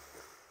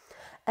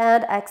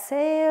 And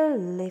exhale,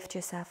 lift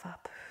yourself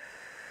up.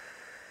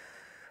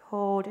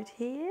 Hold it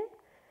here.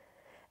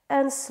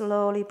 And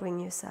slowly bring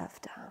yourself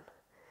down.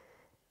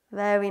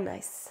 Very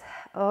nice.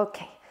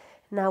 Okay.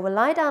 Now we'll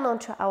lie down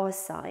onto our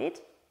side.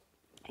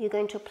 You're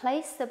going to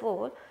place the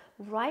ball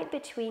right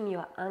between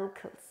your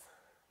ankles.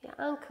 Your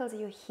ankles,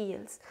 your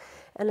heels.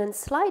 And then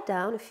slide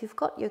down. If you've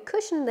got your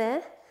cushion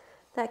there,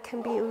 that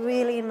can be a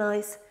really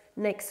nice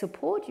neck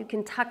support. You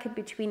can tuck it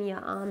between your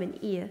arm and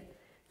ear.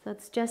 So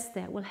it's just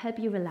there. It will help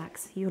you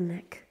relax your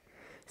neck.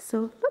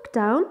 So look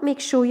down. Make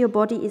sure your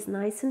body is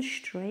nice and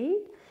straight.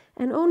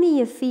 And only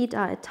your feet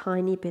are a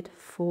tiny bit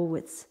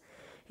forwards.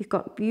 You've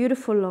got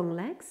beautiful long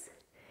legs.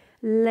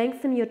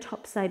 Lengthen your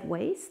top side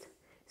waist.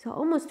 So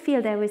almost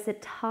feel there is a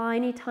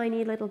tiny,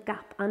 tiny little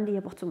gap under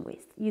your bottom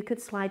waist. You could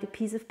slide a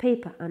piece of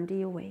paper under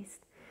your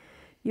waist.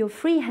 Your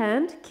free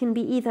hand can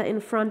be either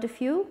in front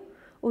of you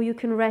or you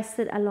can rest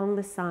it along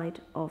the side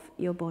of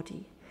your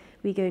body.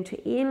 We're going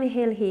to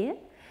inhale here.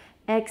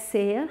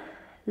 Exhale.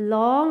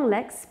 Long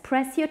legs.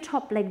 Press your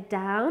top leg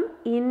down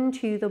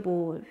into the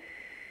ball.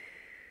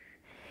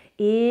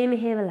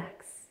 Inhale,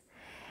 relax.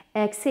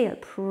 Exhale.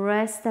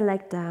 Press the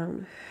leg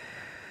down.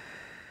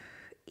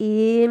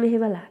 Inhale,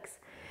 relax.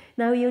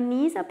 Now your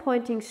knees are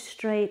pointing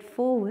straight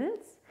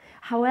forwards.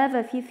 However,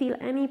 if you feel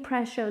any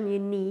pressure on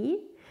your knee,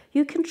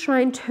 you can try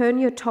and turn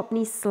your top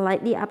knee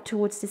slightly up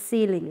towards the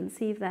ceiling and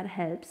see if that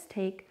helps.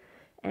 Take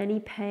any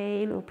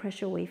pain or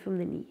pressure away from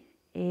the knee.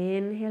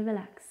 Inhale,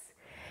 relax.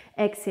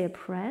 Exhale,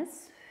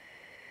 press.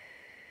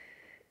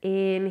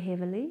 Inhale,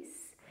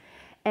 release.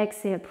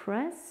 Exhale,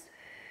 press.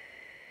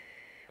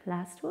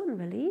 Last one,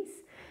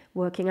 release.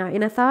 Working our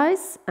inner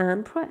thighs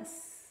and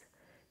press.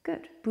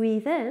 Good.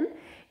 Breathe in.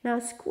 Now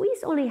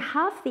squeeze only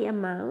half the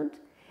amount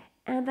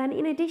and then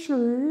in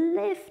addition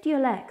lift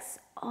your legs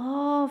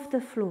off the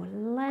floor,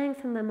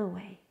 lengthen them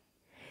away.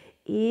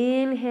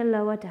 Inhale,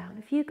 lower down.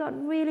 If you've got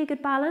really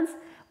good balance,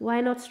 why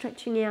not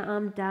stretching your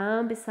arm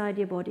down beside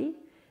your body,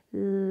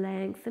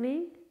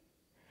 lengthening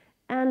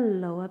and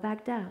lower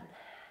back down.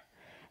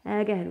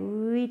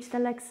 Again, reach the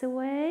legs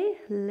away,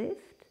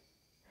 lift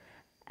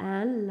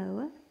and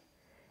lower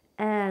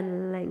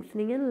and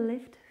lengthening and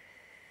lift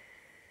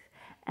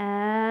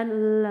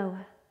and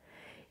lower.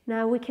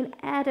 Now we can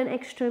add an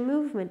extra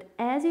movement.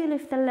 As you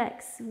lift the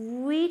legs,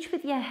 reach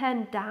with your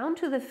hand down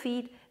to the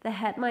feet. The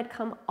head might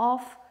come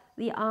off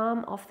the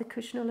arm, off the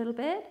cushion a little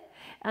bit.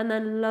 And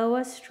then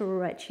lower,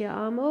 stretch your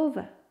arm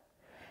over.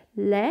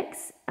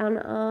 Legs and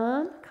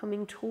arm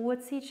coming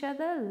towards each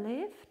other.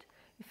 Lift.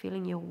 You're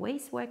feeling your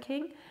waist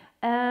working.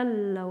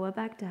 And lower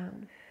back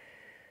down.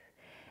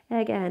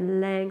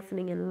 Again,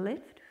 lengthening and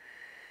lift.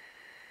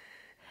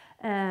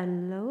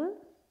 And lower.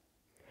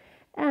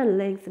 And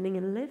lengthening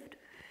and lift.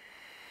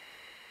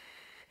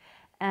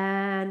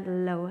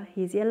 And lower.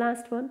 Here's your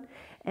last one.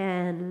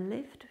 And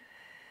lift.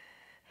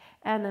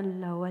 And then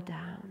lower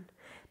down.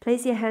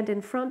 Place your hand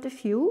in front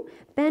of you.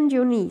 Bend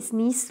your knees.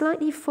 Knees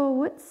slightly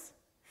forwards.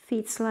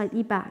 Feet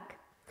slightly back.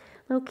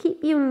 Now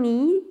keep your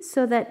knee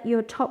so that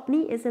your top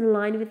knee is in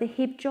line with the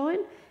hip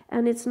joint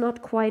and it's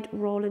not quite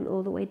rolling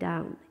all the way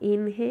down.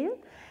 Inhale.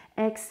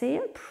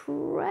 Exhale.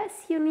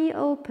 Press your knee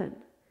open.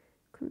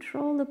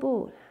 Control the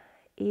ball.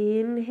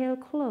 Inhale,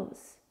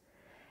 close.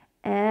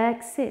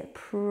 Exhale,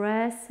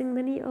 pressing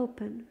the knee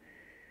open.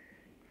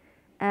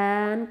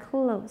 And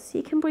close.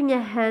 You can bring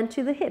your hand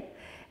to the hip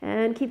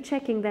and keep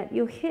checking that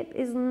your hip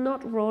is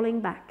not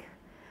rolling back.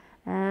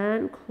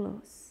 And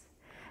close.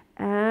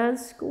 And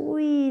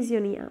squeeze your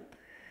knee up.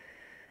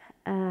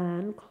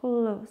 And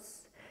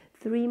close.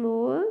 3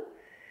 more.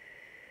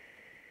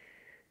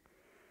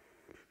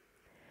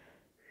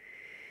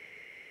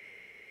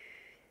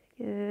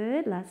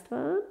 Good. Last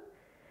one.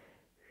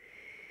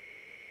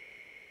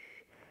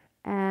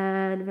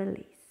 And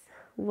release.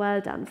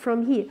 Well done.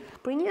 From here,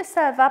 bring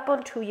yourself up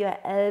onto your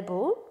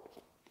elbow.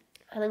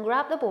 And then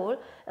grab the ball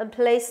and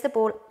place the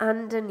ball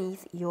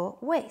underneath your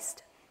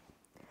waist.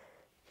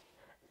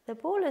 The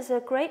ball is a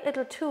great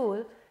little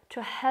tool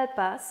to help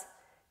us,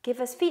 give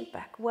us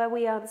feedback where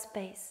we are in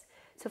space.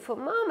 So for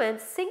a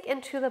moment, sink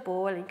into the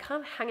ball and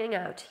kind of hanging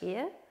out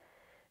here.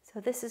 So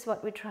this is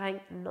what we're trying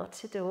not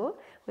to do.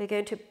 We're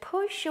going to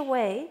push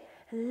away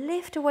and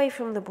lift away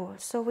from the ball.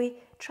 So we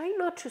try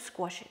not to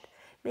squash it.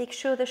 Make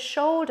sure the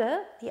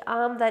shoulder, the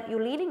arm that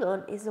you're leaning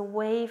on, is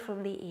away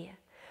from the ear.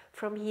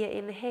 From here,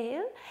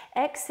 inhale.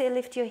 Exhale,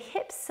 lift your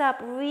hips up,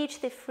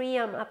 reach the free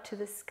arm up to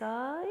the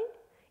sky.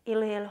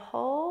 Inhale,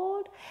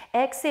 hold.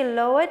 Exhale,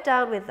 lower it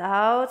down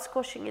without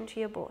squashing into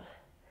your ball.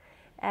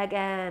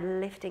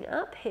 Again, lifting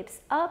up,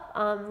 hips up,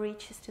 arm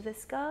reaches to the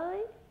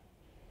sky.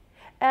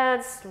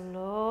 And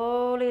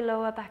slowly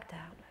lower back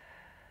down.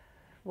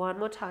 One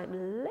more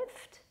time,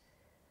 lift.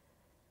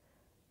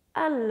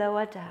 And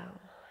lower down.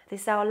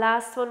 This is our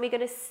last one. We're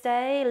going to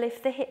stay,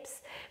 lift the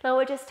hips. Now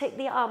we'll just take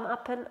the arm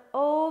up and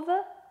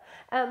over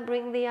and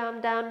bring the arm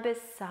down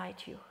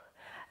beside you.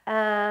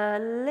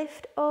 And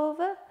lift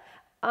over,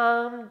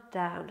 arm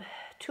down.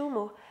 Two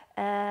more.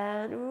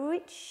 And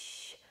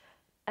reach.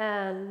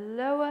 And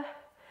lower.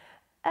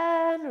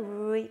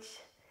 And reach.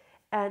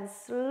 And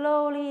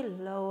slowly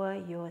lower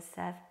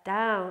yourself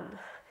down.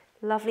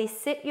 Lovely.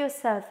 Sit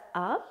yourself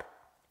up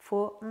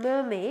for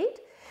mermaid.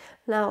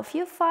 Now, if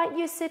you find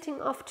you're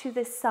sitting off to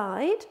the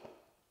side,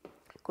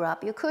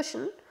 grab your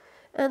cushion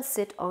and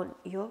sit on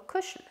your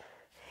cushion.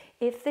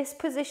 If this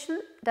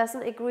position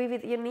doesn't agree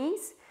with your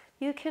knees,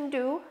 you can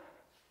do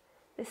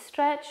the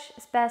stretch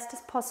as best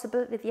as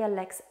possible with your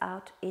legs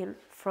out in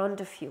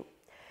front of you.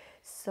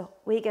 So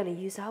we're going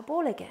to use our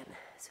ball again.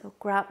 So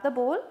grab the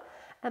ball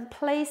and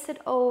place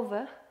it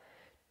over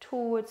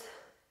towards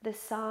the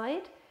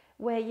side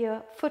where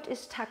your foot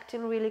is tucked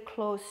in really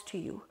close to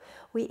you.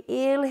 We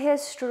inhale,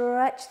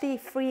 stretch the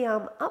free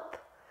arm up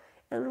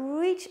and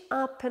reach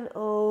up and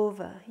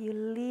over. You're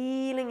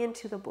leaning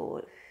into the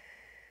ball.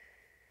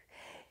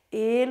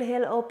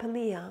 Inhale, open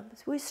the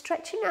arms. We're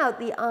stretching out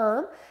the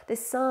arm, the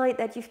side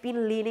that you've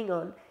been leaning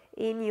on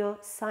in your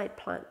side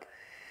plank.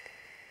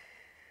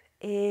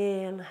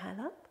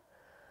 Inhale up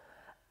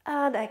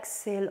and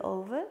exhale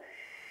over.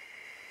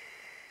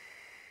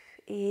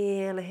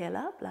 Inhale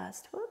up,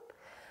 last one.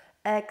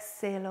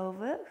 Exhale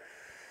over.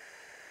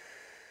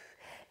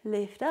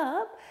 Lift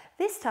up.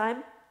 This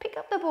time, pick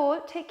up the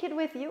ball, take it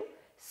with you,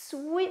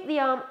 sweep the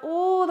arm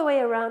all the way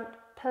around,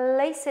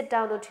 place it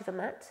down onto the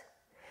mat.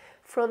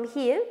 From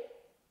here,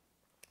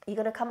 you're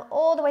going to come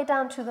all the way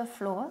down to the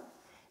floor,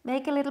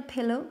 make a little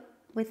pillow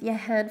with your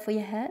hand for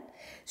your head,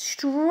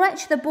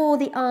 stretch the ball,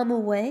 the arm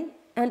away,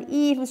 and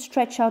even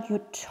stretch out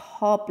your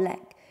top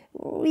leg.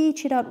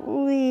 Reach it out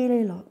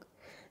really long.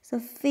 So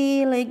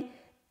feeling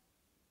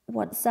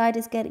one side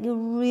is getting a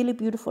really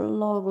beautiful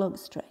long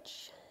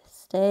stretch.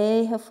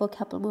 Stay here for a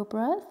couple more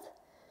breaths.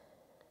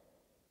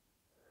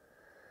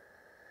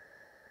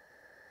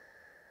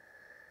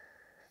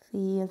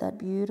 Feel that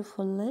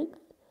beautiful length.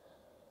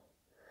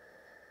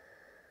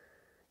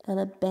 And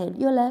then bend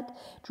your leg,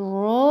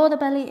 draw the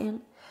belly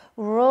in,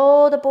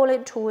 roll the ball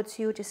in towards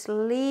you, just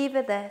leave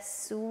it there,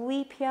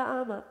 sweep your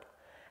arm up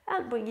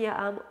and bring your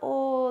arm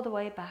all the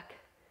way back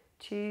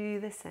to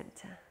the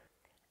center.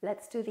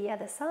 Let's do the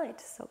other side.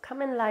 So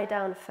come and lie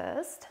down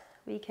first.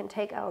 We can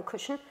take our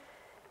cushion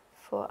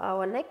for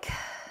our neck.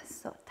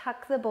 So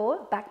tuck the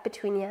ball back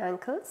between your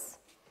ankles.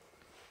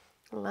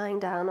 Lying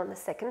down on the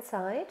second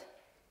side.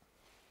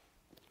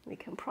 We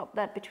can prop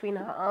that between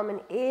our arm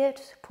and ear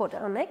to support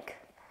our neck.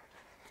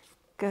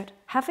 Good.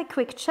 Have a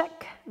quick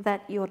check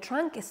that your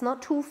trunk is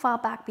not too far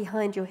back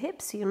behind your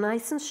hips. You're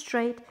nice and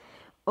straight.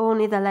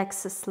 Only the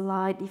legs are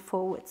slightly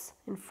forwards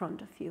in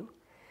front of you.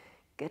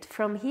 Good.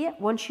 From here,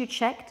 once you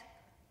checked,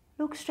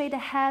 look straight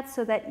ahead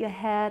so that your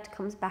head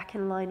comes back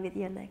in line with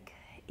your neck.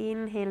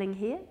 Inhaling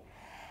here.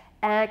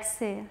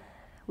 Exhale.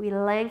 We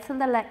lengthen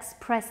the legs,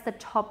 press the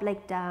top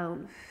leg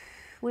down.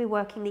 We're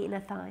working the inner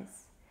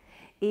thighs.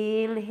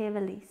 Inhale,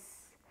 release.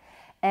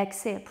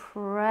 Exhale,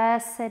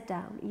 press it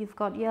down. You've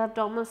got your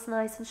abdominals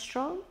nice and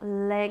strong,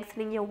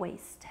 lengthening your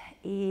waist.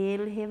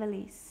 Inhale,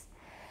 release.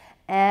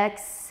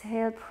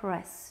 Exhale,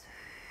 press.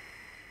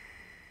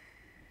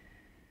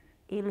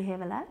 Inhale,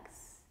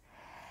 relax.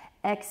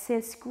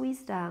 Exhale,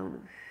 squeeze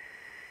down.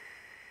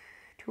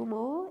 Two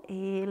more.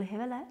 Inhale,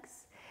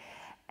 relax.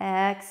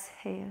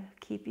 Exhale,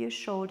 keep your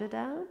shoulder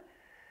down.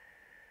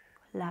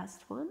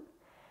 Last one.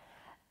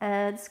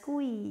 And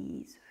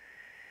squeeze.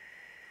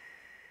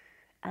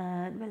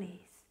 And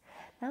release.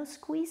 Now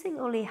squeezing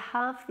only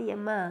half the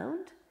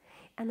amount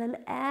and then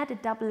add a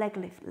double leg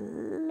lift.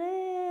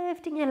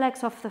 Lifting your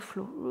legs off the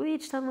floor.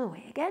 Reach them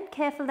away. Again,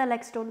 careful the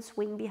legs don't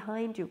swing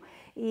behind you.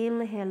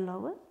 Inhale,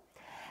 lower.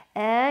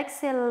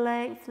 Exhale,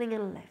 lengthening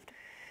and lift.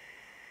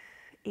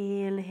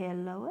 Inhale,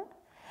 lower.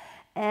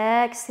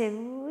 Exhale,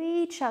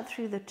 reach out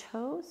through the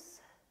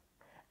toes.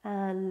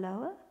 And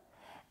lower.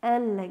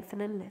 And lengthen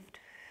and lift.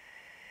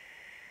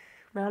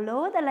 Now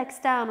lower the legs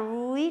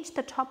down, reach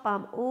the top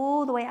arm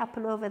all the way up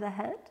and over the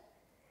head.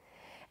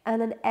 And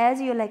then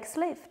as your legs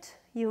lift,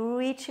 You're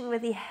reaching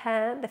with the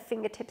hand, the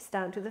fingertips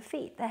down to the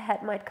feet. The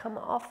head might come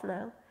off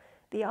now.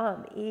 The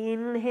arm,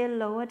 inhale,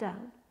 lower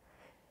down.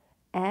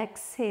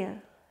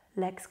 Exhale,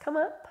 legs come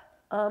up,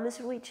 arm is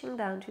reaching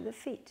down to the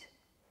feet.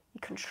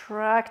 You're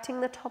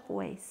contracting the top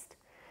waist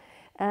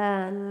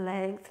and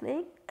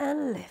lengthening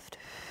and lift.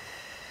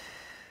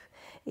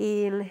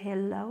 Inhale,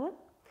 lower.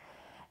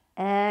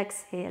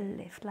 Exhale,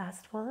 lift.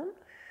 Last one.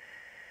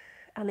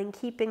 And then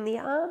keeping the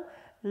arm,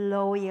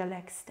 lower your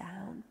legs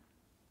down.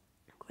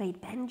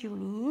 Great, bend your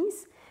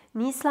knees.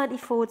 Knees slightly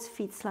forwards,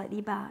 feet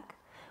slightly back.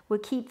 We'll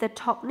keep the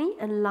top knee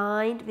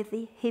aligned with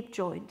the hip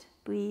joint.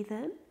 Breathe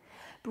in.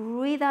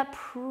 Breathe out,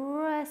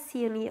 press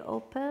your knee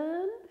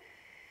open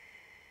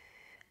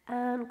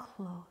and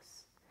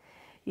close.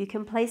 You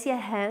can place your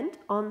hand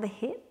on the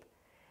hip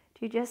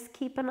to just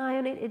keep an eye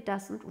on it. It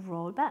doesn't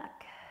roll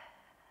back.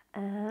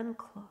 And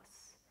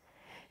close.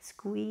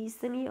 Squeeze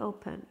the knee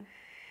open.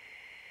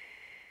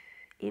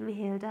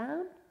 Inhale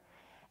down.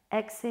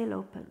 Exhale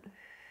open.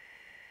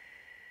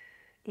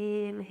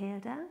 Inhale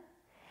down.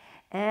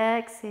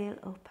 Exhale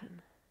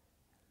open.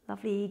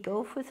 Lovely.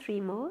 Go for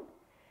 3 more.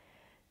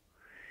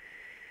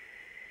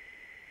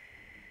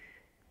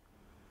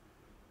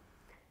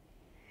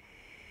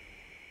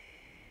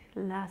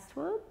 Last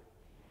one.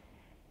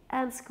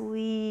 And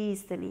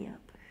squeeze the knee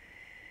up.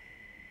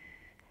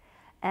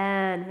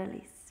 And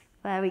release.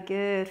 Very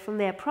good. From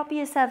there, prop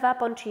yourself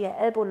up onto your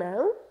elbow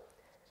now.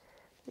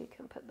 You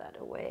can put that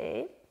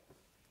away.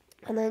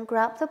 And then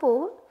grab the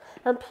ball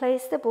and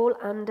place the ball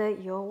under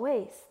your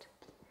waist.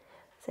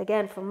 So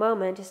again, for a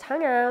moment, just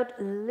hang out,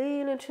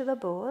 lean into the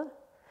ball.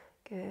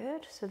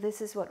 Good. So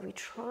this is what we're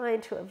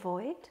trying to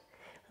avoid.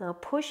 Now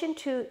push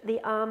into the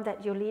arm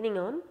that you're leaning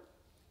on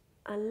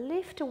and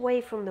lift away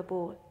from the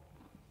ball.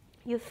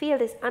 You feel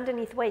this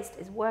underneath waist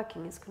is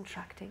working, is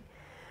contracting.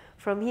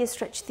 From here,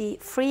 stretch the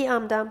free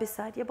arm down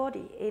beside your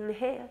body.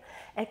 Inhale.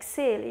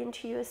 Exhale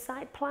into your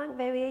side plank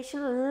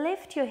variation.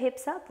 Lift your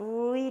hips up.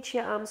 Reach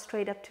your arms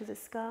straight up to the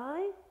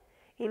sky.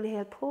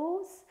 Inhale,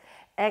 pause.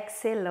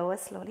 Exhale, lower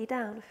slowly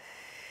down.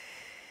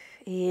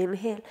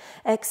 Inhale.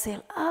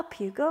 Exhale, up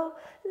you go.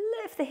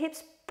 Lift the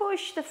hips,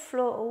 push the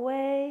floor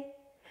away.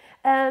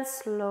 And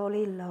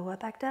slowly lower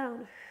back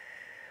down.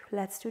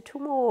 Let's do 2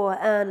 more.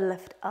 And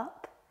lift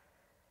up.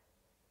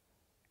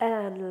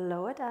 And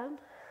lower down.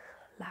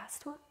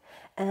 Last one.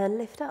 And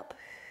lift up.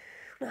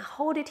 Now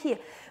hold it here.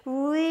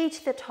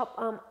 Reach the top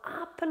arm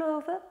up and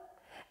over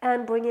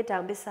and bring it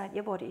down beside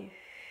your body.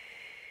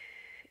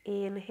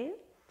 Inhale.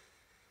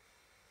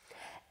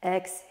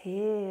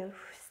 Exhale.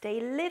 Stay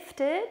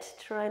lifted.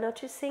 Try not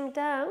to sink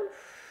down.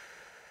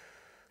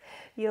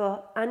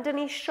 Your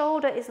underneath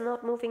shoulder is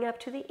not moving up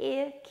to the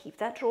ear. Keep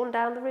that drawn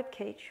down the rib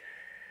cage.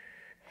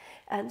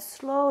 And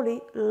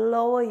slowly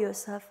lower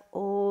yourself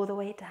all the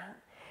way down.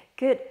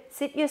 Good.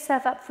 Sit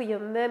yourself up for your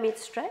mermaid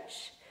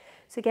stretch.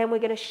 So again, we're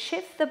going to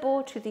shift the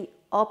ball to the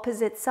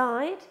opposite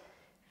side.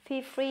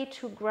 Feel free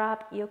to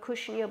grab your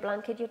cushion, your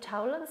blanket, your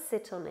towel and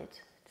sit on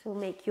it to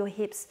make your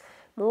hips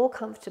more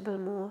comfortable,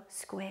 more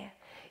square.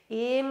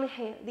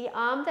 Inhale. The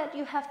arm that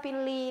you have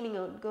been leaning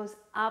on goes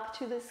up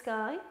to the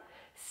sky.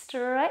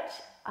 Stretch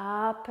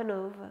up and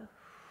over.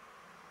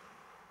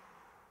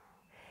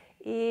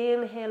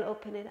 Inhale,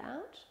 open it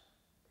out.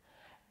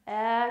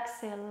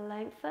 Exhale,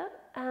 lengthen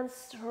and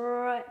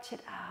stretch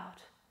it out.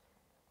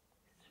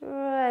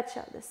 Stretch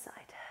out the side.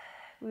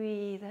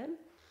 Breathe in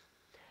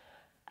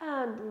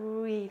and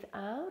breathe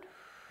out.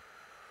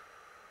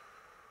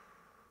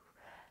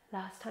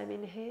 Last time,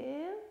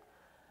 inhale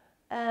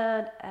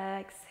and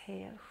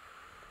exhale.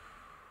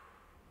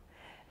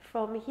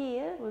 From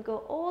here, we'll go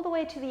all the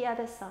way to the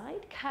other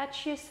side.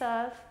 Catch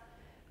yourself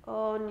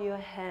on your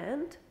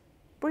hand.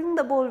 Bring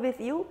the ball with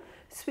you.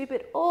 Sweep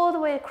it all the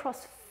way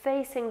across,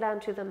 facing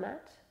down to the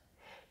mat.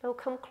 Now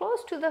come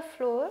close to the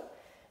floor.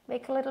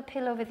 Make a little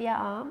pillow with your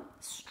arm.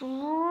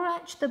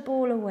 Stretch the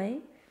ball away.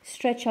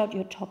 Stretch out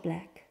your top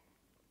leg.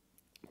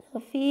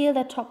 Now feel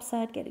the top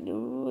side getting a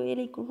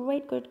really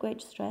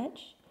great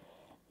stretch.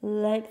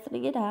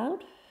 Lengthening it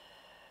out.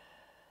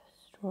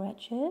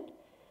 Stretch it.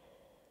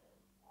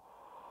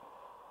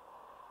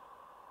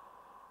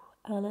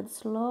 And then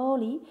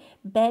slowly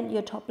bend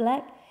your top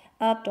leg.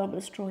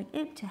 Abdominals drawing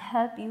in to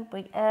help you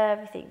bring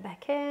everything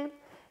back in.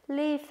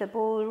 Leave the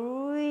ball,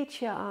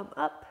 reach your arm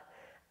up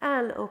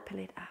and open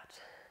it out.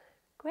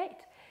 Great.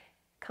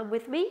 Come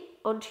with me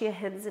onto your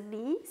hands and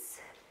knees.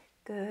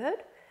 Good.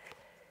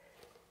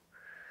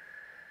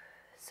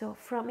 So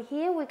from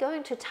here, we're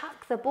going to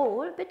tuck the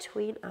ball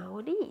between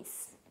our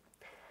knees.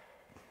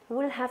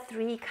 We'll have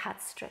 3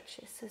 cat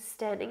stretches. So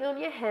standing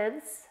on your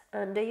hands,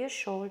 under your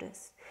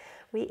shoulders.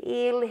 We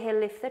inhale,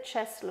 lift the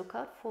chest, look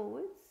out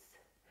forwards.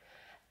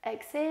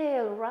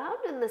 Exhale, round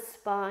in the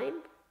spine.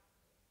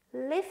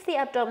 Lift the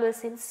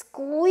abdominals in,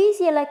 squeeze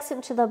your legs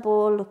into the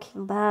ball,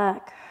 looking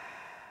back.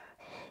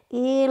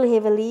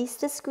 Inhale, release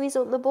the squeeze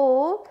on the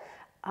ball,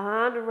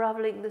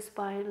 unraveling the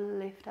spine,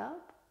 lift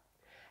up.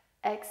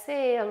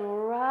 Exhale,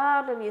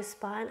 round on your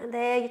spine, and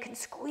there you can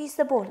squeeze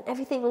the ball.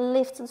 Everything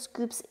lifts and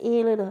scoops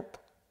in and up.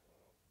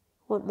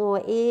 One more,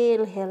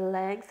 inhale,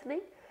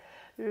 lengthening.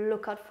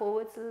 Look out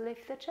forwards,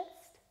 lift the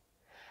chest.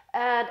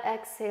 And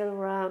exhale,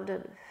 round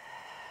and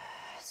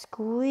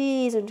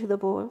squeeze into the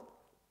ball.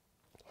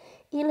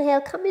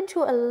 Inhale, come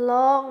into a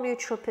long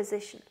neutral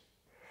position.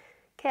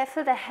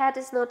 Careful the head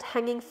is not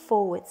hanging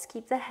forwards.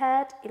 Keep the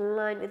head in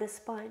line with the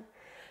spine.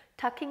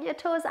 Tucking your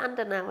toes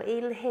under now.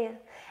 Inhale.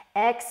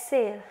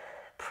 Exhale.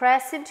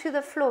 Press into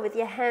the floor with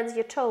your hands,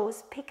 your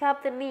toes. Pick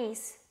up the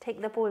knees.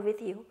 Take the ball with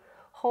you.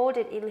 Hold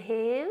it.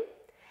 Inhale.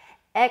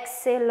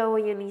 Exhale. Lower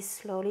your knees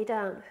slowly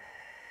down.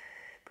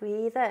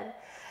 Breathe in.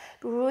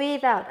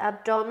 Breathe out.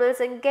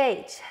 Abdominals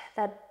engage.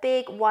 That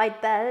big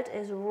white belt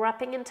is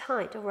wrapping in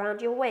tight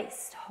around your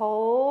waist.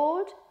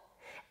 Hold.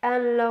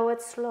 And lower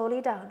it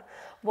slowly down.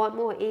 One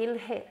more,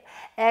 inhale,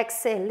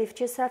 exhale,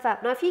 lift yourself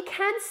up. Now if you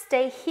can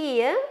stay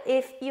here,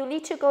 if you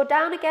need to go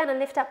down again and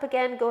lift up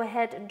again, go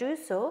ahead and do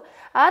so.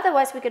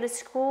 Otherwise, we're going to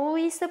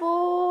squeeze the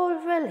ball,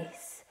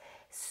 release,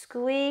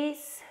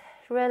 squeeze,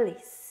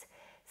 release,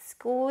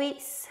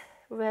 squeeze,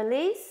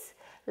 release.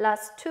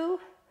 Last two,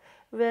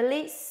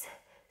 release,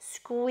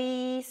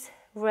 squeeze,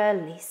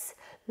 release.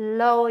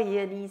 Lower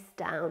your knees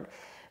down.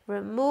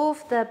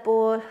 Remove the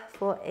ball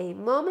for a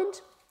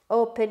moment.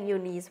 Open your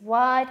knees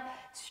wide,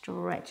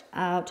 stretch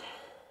out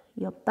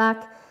your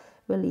back,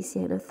 release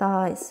your inner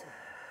thighs.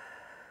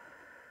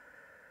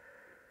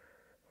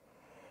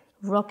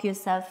 Rock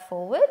yourself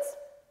forwards.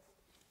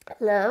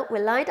 Now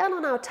we'll lie down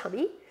on our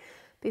tummy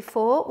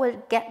before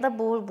we'll get the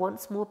ball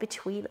once more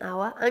between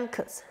our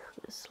ankles.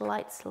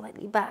 Slide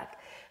slightly back.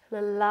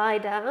 And lie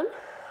down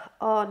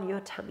on your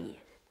tummy.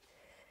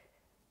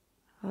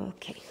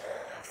 Okay,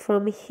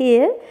 from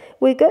here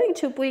we're going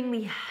to bring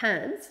the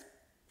hands,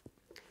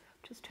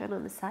 just turn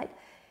on the side,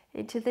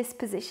 into this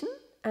position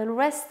and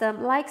rest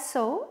them like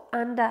so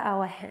under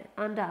our head,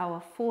 under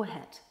our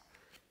forehead.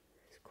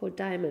 It's called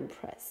diamond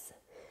press.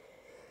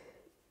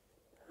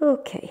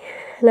 Okay,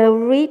 now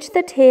reach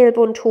the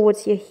tailbone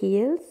towards your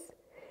heels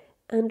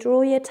and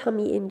draw your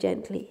tummy in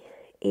gently.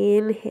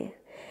 Inhale,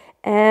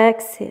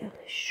 exhale,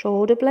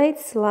 shoulder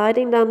blades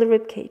sliding down the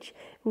rib cage.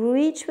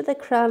 Reach with the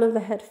crown of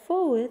the head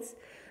forwards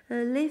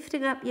and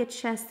lifting up your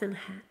chest and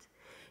head.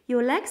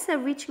 Your legs are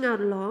reaching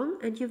out long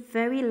and you're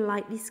very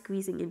lightly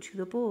squeezing into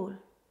the ball.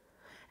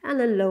 And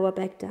then lower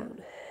back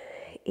down.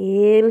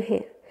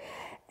 Inhale.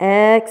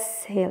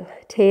 Exhale.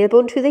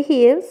 Tailbone to the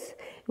heels.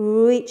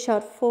 Reach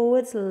out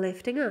forwards,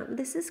 lifting up.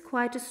 This is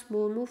quite a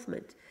small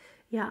movement.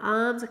 Your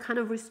arms are kind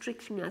of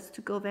restricting us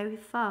to go very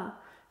far.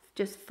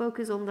 Just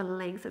focus on the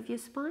length of your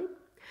spine.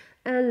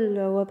 And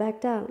lower back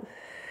down.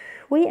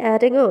 We're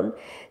adding on.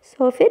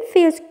 So if it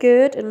feels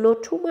good and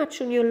not too much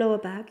on your lower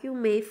back, you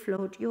may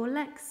float your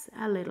legs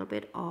a little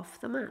bit off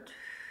the mat.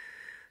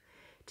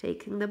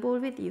 Taking the ball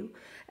with you.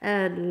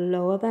 And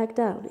lower back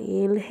down.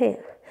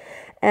 Inhale.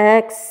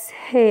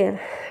 Exhale.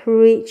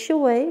 Reach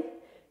away.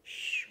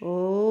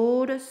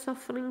 Shoulders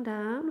softening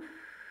down.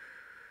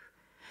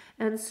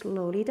 And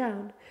slowly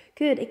down.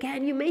 Good.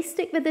 Again, you may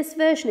stick with this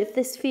version if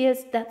this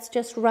feels that's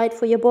just right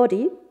for your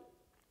body.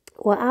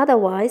 Or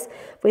otherwise,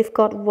 we've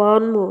got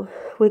one more.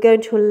 We're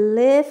going to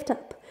lift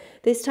up.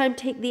 This time,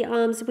 take the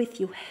arms with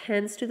you.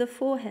 Hands to the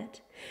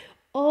forehead.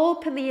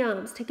 Open the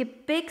arms. Take a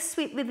big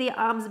sweep with the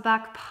arms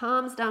back.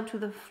 Palms down to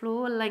the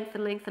floor.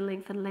 Lengthen, lengthen,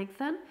 lengthen,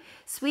 lengthen.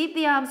 Sweep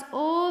the arms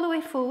all the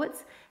way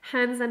forwards.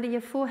 Hands under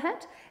your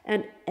forehead.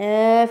 And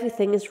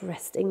everything is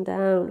resting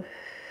down.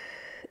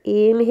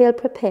 Inhale,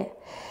 prepare.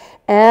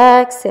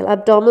 Exhale.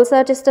 Abdominals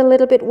are just a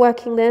little bit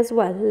working there as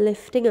well.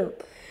 Lifting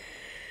up.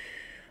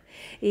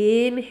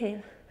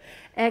 Inhale.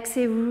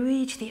 Exhale,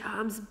 reach the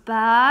arms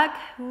back.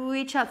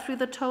 Reach out through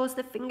the toes,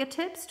 the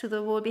fingertips to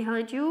the wall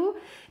behind you.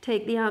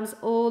 Take the arms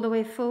all the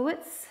way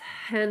forwards.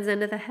 Hands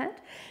under the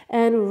head.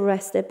 And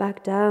rest it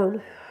back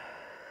down.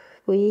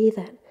 Breathe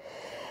in.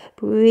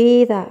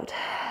 Breathe out.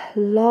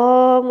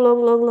 Long,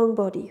 long, long, long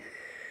body.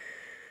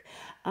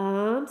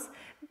 Arms.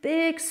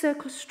 Big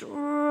circle.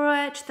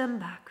 Stretch them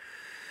back.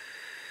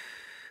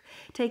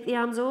 Take the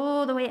arms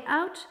all the way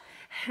out.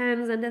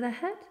 Hands under the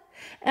head.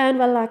 And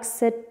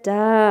relax it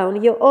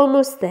down. You're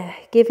almost there.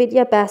 Give it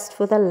your best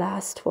for the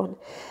last one.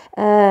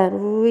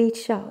 And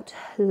reach out.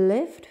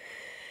 Lift.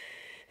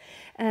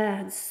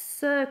 And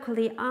circle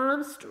the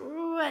arms.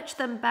 Stretch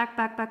them back,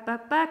 back, back,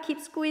 back, back.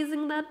 Keep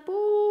squeezing that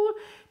ball.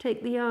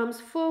 Take the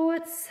arms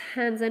forwards.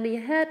 Hands under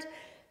your head.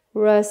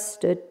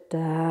 Rest it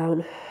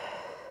down.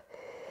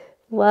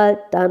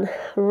 Well done.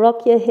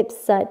 Rock your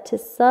hips side to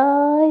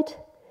side.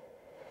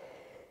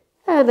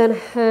 And then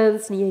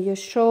hands near your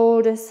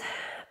shoulders.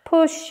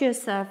 Push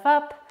yourself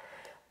up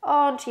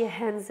onto your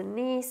hands and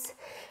knees.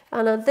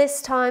 And at this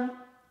time,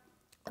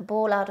 the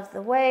ball out of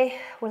the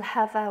way. We'll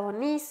have our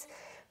knees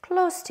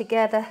close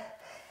together.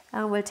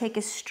 And we'll take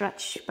a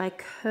stretch by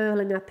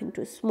curling up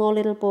into a small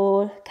little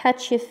ball.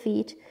 Catch your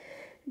feet.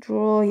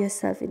 Draw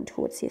yourself in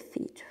towards your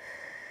feet.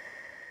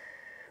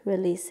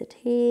 Release it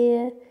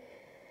here.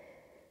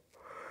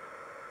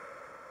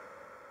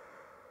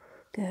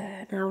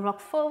 Good. Now rock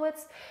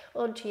forwards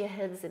onto your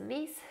hands and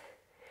knees.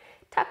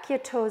 Tuck your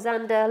toes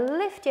under,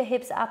 lift your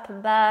hips up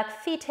and back,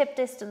 feet hip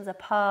distance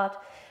apart,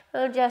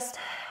 And just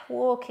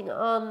walking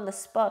on the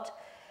spot,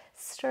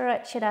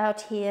 stretch it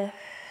out here,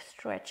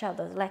 stretch out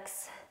those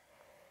legs.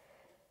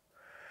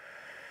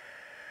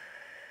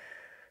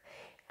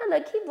 And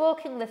then keep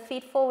walking the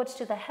feet forwards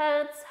to the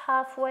hands,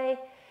 halfway,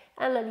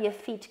 and then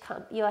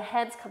your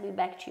hands coming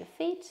back to your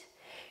feet.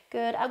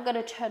 Good, I'm going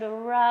to turn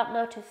around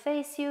now to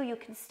face you. You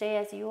can stay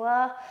as you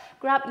are.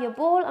 Grab your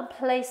ball and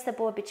place the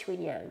ball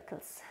between your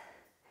ankles.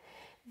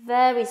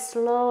 Very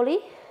slowly,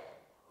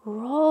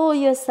 roll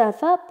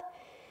yourself up.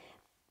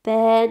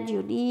 Bend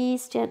your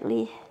knees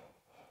gently.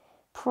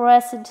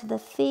 Press into the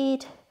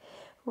feet,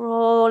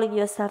 rolling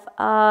yourself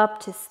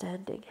up to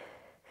standing.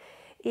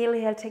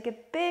 Inhale, take a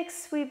big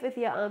sweep with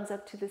your arms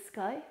up to the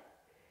sky.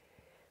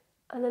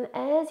 And then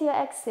as you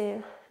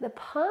exhale, the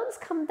palms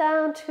come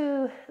down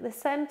to the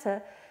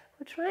center.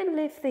 We'll try and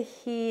lift the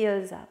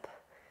heels up.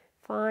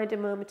 Find a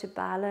moment to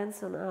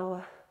balance on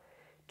our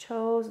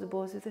toes, the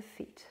balls of the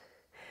feet.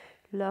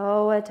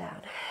 Lower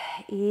down.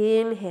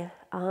 Inhale,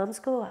 arms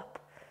go up.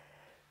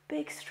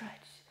 Big stretch.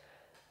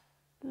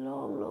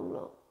 Long, long,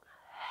 long.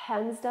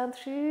 Hands down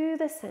through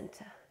the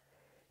center.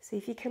 See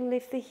if you can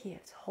lift the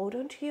heels. Hold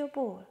on to your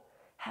ball.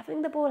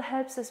 Having the ball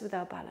helps us with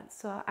our balance,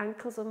 so our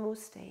ankles are more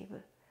stable.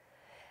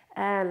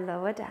 And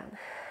lower down.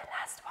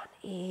 Last one.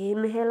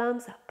 Inhale,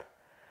 arms up.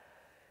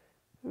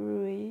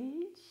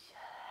 Reach.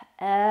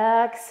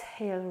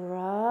 Exhale,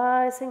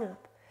 rising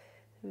up.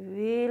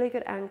 Really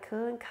good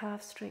ankle and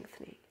calf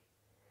strengthening.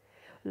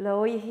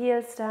 Lower your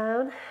heels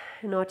down.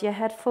 Nod your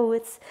head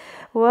forwards.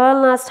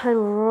 One last time,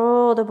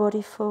 roll the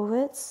body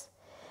forwards.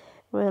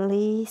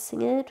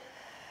 Releasing it.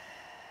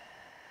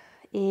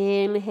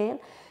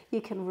 Inhale. You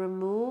can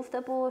remove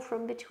the ball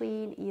from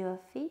between your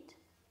feet.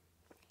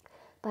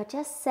 But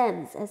just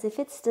sense as if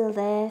it's still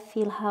there.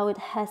 Feel how it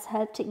has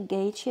helped to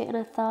engage your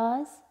inner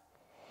thighs.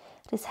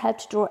 It has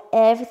helped to draw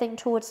everything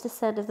towards the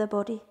center of the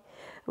body.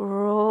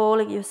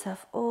 Rolling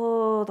yourself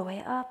all the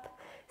way up.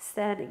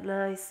 Standing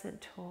nice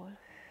and tall.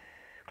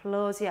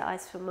 Close your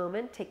eyes for a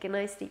moment. Take a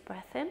nice deep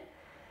breath in.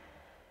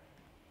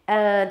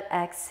 And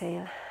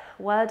exhale.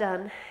 Well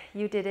done.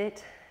 You did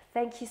it.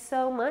 Thank you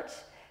so much.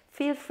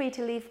 Feel free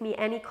to leave me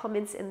any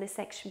comments in the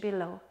section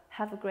below.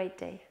 Have a great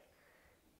day.